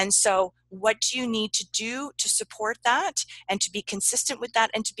 And so what do you need to do to support that and to be consistent with that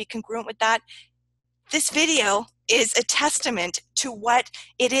and to be congruent with that? This video is a testament to what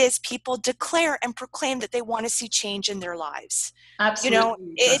it is people declare and proclaim that they want to see change in their lives. Absolutely. You know,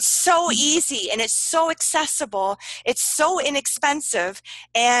 it's so easy and it's so accessible. It's so inexpensive.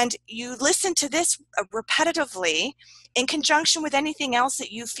 And you listen to this repetitively in conjunction with anything else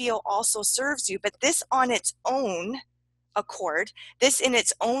that you feel also serves you. But this on its own accord, this in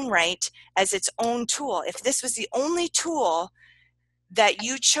its own right as its own tool, if this was the only tool that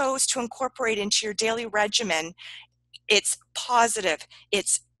you chose to incorporate into your daily regimen, it's positive,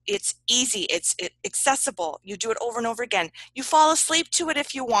 it's easy, it's accessible. You do it over and over again. You fall asleep to it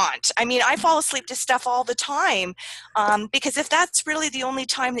if you want. I mean, I fall asleep to stuff all the time because if that's really the only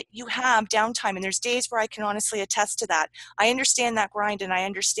time that you have downtime, and there's days where I can honestly attest to that. I understand that grind and I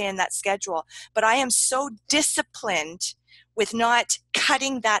understand that schedule, but I am so disciplined with not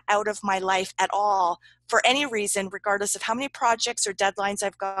cutting that out of my life at all for any reason, regardless of how many projects or deadlines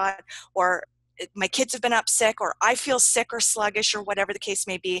I've got, or my kids have been up sick, or I feel sick or sluggish, or whatever the case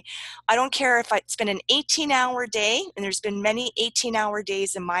may be. I don't care if it's been an 18-hour day, and there's been many 18-hour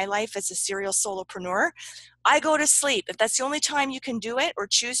days in my life as a serial solopreneur. I go to sleep. If that's the only time you can do it or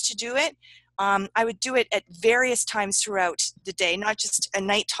choose to do it, I would do it at various times throughout the day, not just a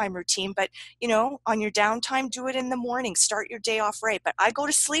nighttime routine, but, you know, on your downtime, do it in the morning, start your day off right. But I go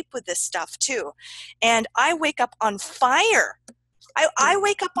to sleep with this stuff too. And I wake up on fire. I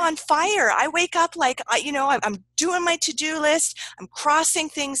wake up on fire. I wake up like, you know, I'm doing my to-do list. I'm crossing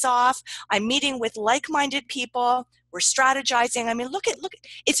things off. I'm meeting with like-minded people. We're strategizing. I mean, look at,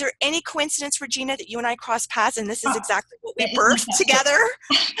 is there any coincidence, Regina, that you and I cross paths and this is exactly what we birthed together?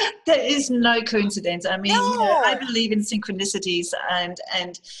 There is no coincidence. I mean, no. You know, I believe in synchronicities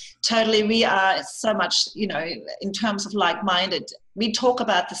and totally we are so much, you know, in terms of like-minded, we talk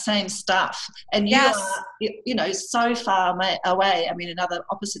about the same stuff and you yes. are, you know, so far away, I mean, another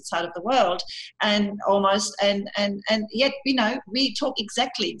opposite side of the world and almost, and yet, you know, we talk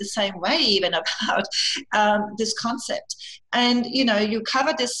exactly the same way even about this concept. And, you know, you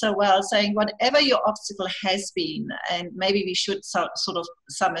covered this so well, saying whatever your obstacle has been, and maybe we should sort of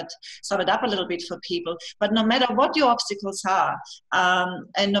sum it up a little bit for people, but no matter what your obstacles are,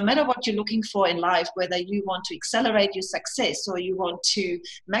 and no matter what you're looking for in life, whether you want to accelerate your success, or you want to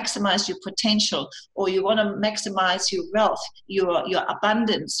maximize your potential, or you want to maximize your wealth, your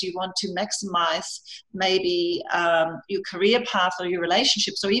abundance, you want to maximize maybe your career path or your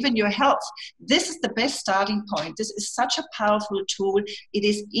relationships, or even your health, this is the best starting point. This is such a powerful tool. It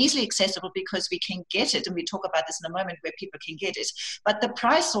is easily accessible because we can get it, and we talk about this in a moment where people can get it. But the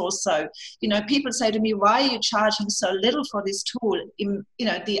price also, you know, people say to me, why are you charging so little for this tool? You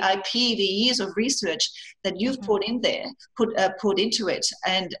know, the IP, the years of research that you've put in there, put into it,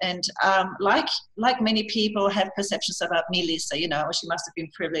 and like many people have perceptions about me, Lisa, you know, she must have been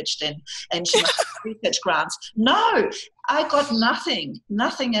privileged and she must have research grants. No, I got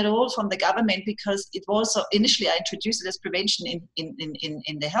nothing at all from the government, because it was initially I introduced it as prevention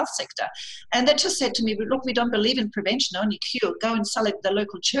in the health sector. And they just said to me, look, we don't believe in prevention, only cure. Go and sell it at the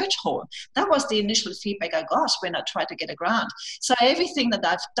local church hall. That was the initial feedback I got when I tried to get a grant. So everything that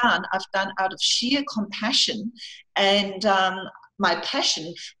I've done out of sheer compassion and my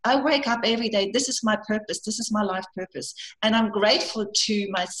passion. I wake up every day. This is my purpose. This is my life purpose. And I'm grateful to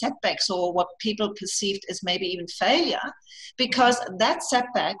my setbacks, or what people perceived as maybe even failure, because that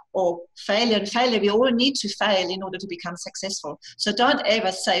setback or failure, and failure, we all need to fail in order to become successful. So don't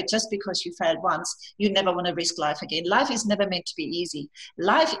ever say just because you failed once, you never want to risk life again. Life is never meant to be easy.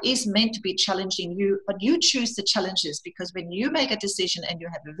 Life is meant to be challenging you, but you choose the challenges, because when you make a decision and you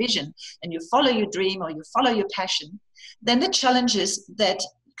have a vision and you follow your dream or you follow your passion, then the challenges that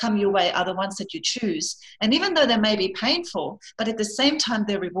come your way are the ones that you choose. And even though they may be painful, but at the same time,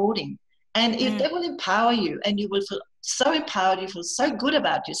 they're rewarding. And they will empower you, and you will feel so empowered, you feel so good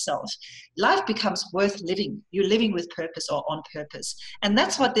about yourself. Life becomes worth living. You're living with purpose or on purpose. And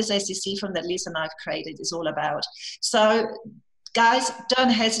that's what this SEC from that Lisa and I've created is all about. So guys, don't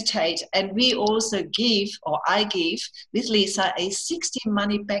hesitate. And we also give, or I give, with Lisa, a 60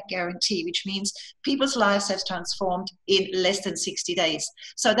 money back guarantee, which means people's lives have transformed in less than 60 days.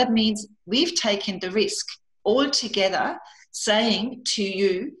 So that means we've taken the risk altogether, saying to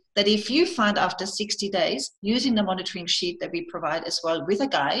you that if you find after 60 days, using the monitoring sheet that we provide as well with a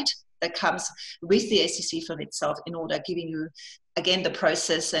guide that comes with the SEC film itself, in order giving you, again, the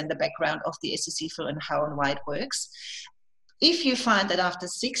process and the background of the SEC film and how and why it works. If you find that after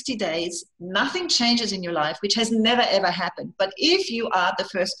 60 days, nothing changes in your life, which has never, ever happened, but if you are the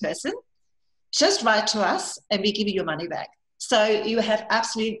first person, just write to us and we give you your money back. So you have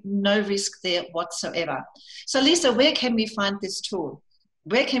absolutely no risk there whatsoever. So Lisa, where can we find this tool?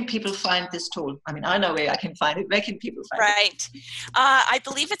 Where can people find this tool? I mean, I know where I can find it. Where can people find it? Right. I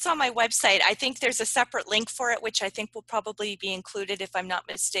believe it's on my website. I think there's a separate link for it, which I think will probably be included, if I'm not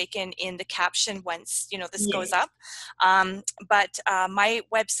mistaken, in the caption once, you know, this goes up. But my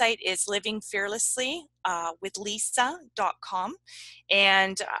website is livingfearlessly with Lisa.com.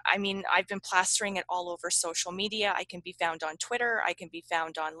 And I mean, I've been plastering it all over social media. I can be found on Twitter. I can be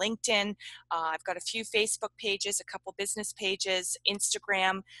found on LinkedIn. I've got a few Facebook pages, a couple business pages,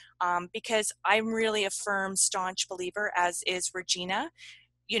 Instagram, because I'm really a firm, staunch believer, as is Regina.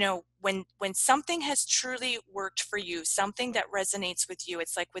 You know, when something has truly worked for you, something that resonates with you,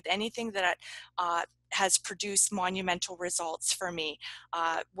 it's like with anything that has produced monumental results for me,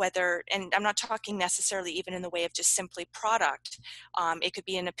 whether, and I'm not talking necessarily even in the way of just simply product. It could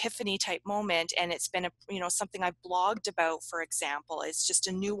be an epiphany type moment, and it's been something I've blogged about, for example. It's just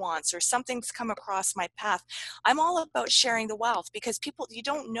a nuance or something's come across my path. I'm all about sharing the wealth, because people, you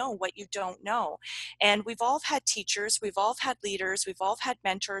don't know what you don't know. And we've all had teachers, we've all had leaders, we've all had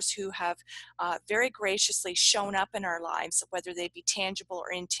mentors who have very graciously shown up in our lives, whether they be tangible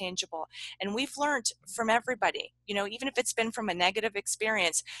or intangible. And we've learned from everybody, you know, even if it's been from a negative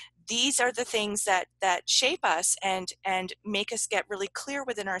experience. These are the things that shape us and make us get really clear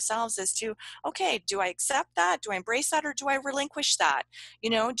within ourselves as to, okay, do I accept that? Do I embrace that? Or do I relinquish that?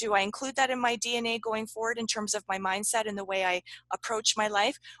 You know, do I include that in my DNA going forward in terms of my mindset and the way I approach my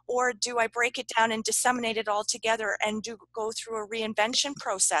life? Or do I break it down and disseminate it all together and go through a reinvention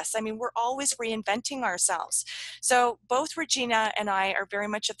process? I mean, we're always reinventing ourselves. So both Regina and I are very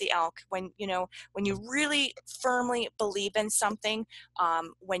much of the ilk. When you really firmly believe in something,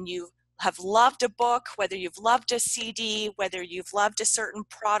 when you have loved a book, whether you've loved a CD, whether you've loved a certain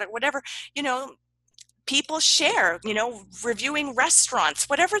product, whatever, you know, people share, you know, reviewing restaurants,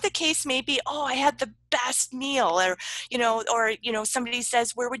 whatever the case may be. Oh, I had the best meal, or somebody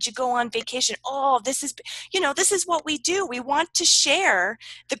says, where would you go on vacation? Oh, this is, this is what we do. We want to share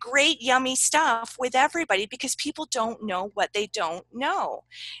the great, yummy stuff with everybody because people don't know what they don't know.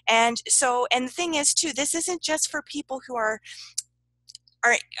 And the thing is too, this isn't just for people who are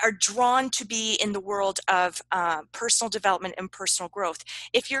drawn to be in the world of personal development and personal growth.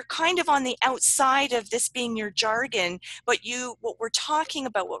 If you're kind of on the outside of this being your jargon, but what we're talking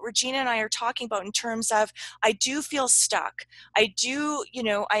about, what Regina and I are talking about in terms of, I do feel stuck. I do,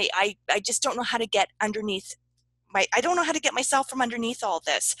 I just don't know how to get underneath I don't know how to get myself from underneath all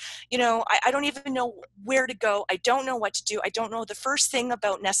this. I don't even know where to go. I don't know what to do. I don't know the first thing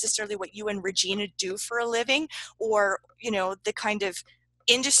about necessarily what you and Regina do for a living, or, the kind of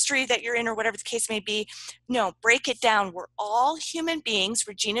industry that you're in, or whatever the case may be. No, break it down. We're all human beings.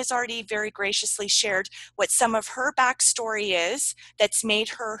 Regina's already very graciously shared what some of her backstory is that's made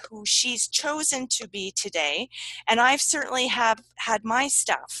her who she's chosen to be today. And I've certainly have had my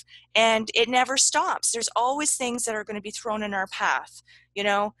stuff, and it never stops. There's always things that are going to be thrown in our path.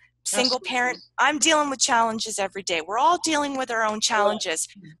 Single Absolutely. parent, I'm dealing with challenges every day. We're all dealing with our own challenges.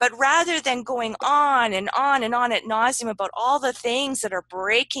 But rather than going on and on and on ad nauseum about all the things that are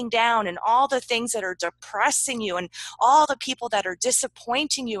breaking down and all the things that are depressing you and all the people that are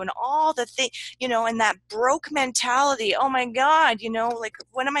disappointing you and all the things, and that broke mentality, oh my God, like,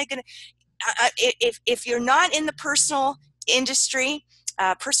 when am I going to, if you're not in the personal industry,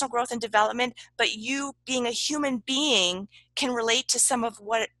 personal growth and development, but you being a human being can relate to some of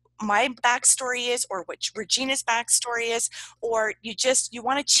what my backstory is, or what Regina's backstory is, or you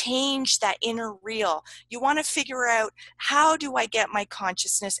want to change that inner reel. You want to figure out, how do I get my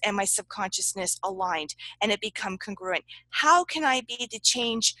consciousness and my subconsciousness aligned and it become congruent? How can I be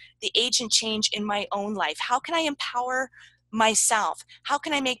the agent change in my own life? How can I empower myself? How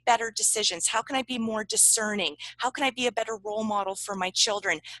can I make better decisions? How can I be more discerning? How can I be a better role model for my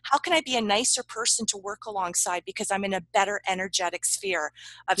children? How can I be a nicer person to work alongside because I'm in a better energetic sphere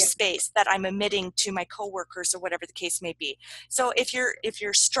of space that I'm emitting to my coworkers, or whatever the case may be? So if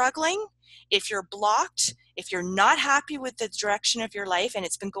you're struggling, if you're blocked, if you're not happy with the direction of your life, and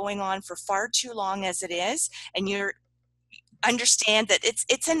it's been going on for far too long as it is, and you're understand that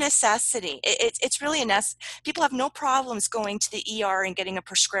it's a necessity. It's really a people have no problems going to the ER and getting a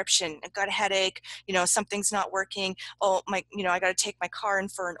prescription. I've got a headache, something's not working. Oh, I got to take my car in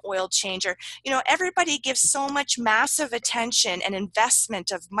for an oil change. Or, everybody gives so much massive attention and investment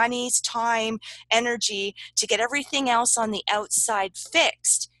of monies, time, energy to get everything else on the outside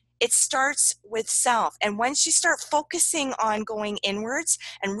fixed. It starts with self. And once you start focusing on going inwards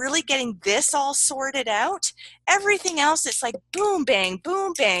and really getting this all sorted out, everything else is like boom, bang,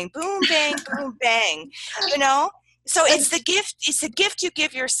 boom, bang, boom, bang, boom, bang, So it's the gift you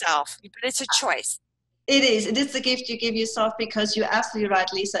give yourself, but it's a choice. It is the gift you give yourself, because you're absolutely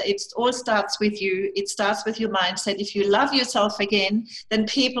right, Lisa. It all starts with you. It starts with your mindset. If you love yourself again, then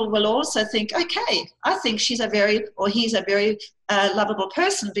people will also think, okay, I think he's a very lovable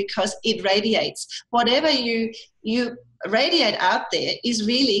person, because it radiates. Whatever you radiate out there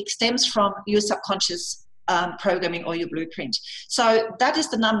stems from your subconscious programming, or your blueprint. So that is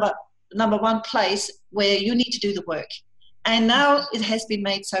the number one place where you need to do the work. And now it has been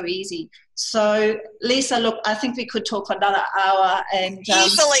made so easy. So, Lisa, look, I think we could talk for another hour, and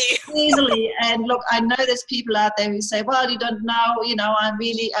easily. And look, I know there's people out there who say, well, you don't know,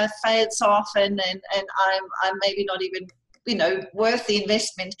 I failed so often, and I'm maybe not even, worth the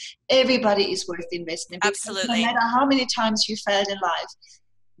investment. Everybody is worth the investment. Absolutely. No matter how many times you failed in life,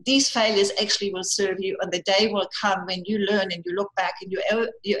 these failures actually will serve you, and the day will come when you learn and you look back, and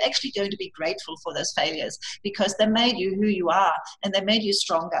you're actually going to be grateful for those failures, because they made you who you are, and they made you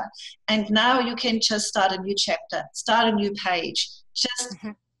stronger. And now you can just start a new chapter, start a new page. Just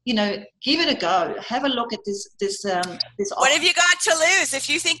give it a go. Have a look at this. What have you got to lose? If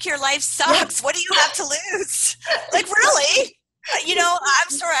you think your life sucks, what do you have to lose? Like, really? I'm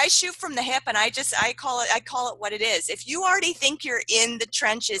sorry, I shoot from the hip, and I call it what it is. If you already think you're in the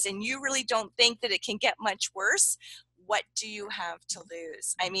trenches and you really don't think that it can get much worse, what do you have to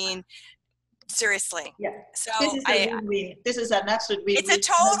lose? I mean, seriously. Yeah. So this is a win-win. This is an absolute win-win. It's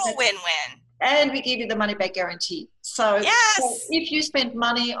a total win-win. And we give you the money back guarantee. So, yes. So if you spend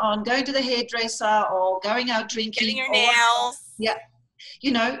money on going to the hairdresser or going out drinking, getting your nails,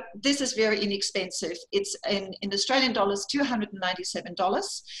 this is very inexpensive. It's in Australian dollars,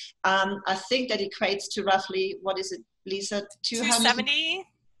 $297. I think that equates to roughly, what is it, Lisa? 270?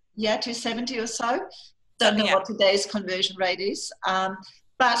 Yeah, 270 or so. Don't know what today's conversion rate is.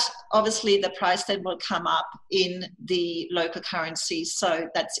 But obviously the price then will come up in the local currency, so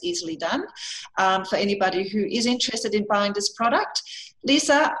that's easily done for anybody who is interested in buying this product.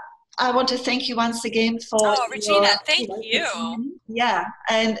 Lisa, I want to thank you once again for Oh, your, Regina, thank the you. time. Yeah,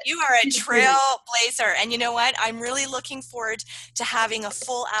 and You are a trailblazer. And you know what? I'm really looking forward to having a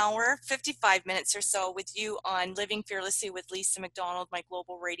full hour, 55 minutes or so with you on Living Fearlessly with Lisa McDonald, my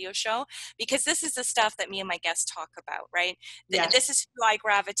global radio show, because this is the stuff that me and my guests talk about, right? yeah, This is who I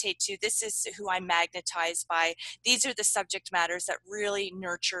gravitate to. This is who I'm magnetized by. These are the subject matters that really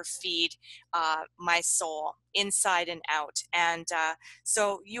nurture, feed my soul inside and out. And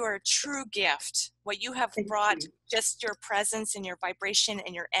so you are a true gift. What you have thank brought, you. just your presence and your vibration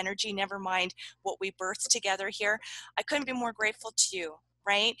and your energy, never mind what we birthed together here. I couldn't be more grateful to you,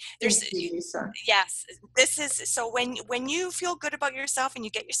 right? Thank you, Lisa. Yes, this is, so when you feel good about yourself and you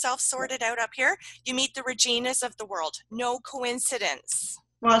get yourself sorted out up here, you meet the Reginas of the world. No coincidence.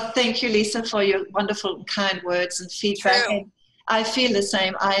 Well, thank you, Lisa, for your wonderful and kind words and feedback. True. And I feel the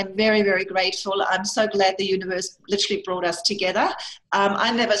same. I am very, very grateful. I'm so glad the universe literally brought us together.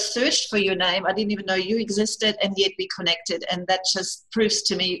 I never searched for your name. I didn't even know you existed, and yet we connected. And that just proves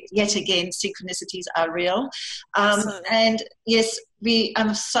to me, yet again, synchronicities are real. Absolutely. And yes,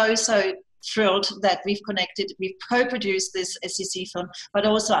 I'm so, so thrilled that we've connected. We've co-produced this SEC film, but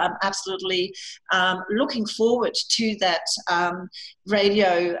also I'm absolutely looking forward to that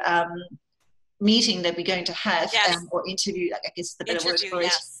radio meeting that we're going to have, Yes. or interview, I guess the better word Interview, for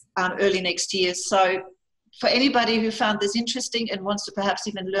it, yes. early next year. So for anybody who found this interesting and wants to perhaps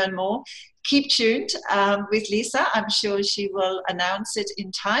even learn more, keep tuned with Lisa. I'm sure she will announce it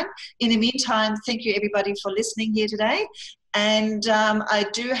in time. In the meantime, thank you everybody for listening here today. And I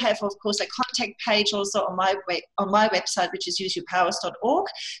do have, of course, a contact page also on my website, which is useyourpowers.org.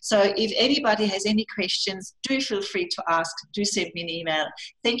 So if anybody has any questions, do feel free to ask. Do send me an email.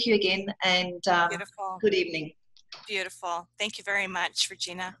 Thank you again, and Beautiful. good evening. Beautiful. Thank you very much,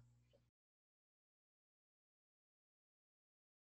 Regina.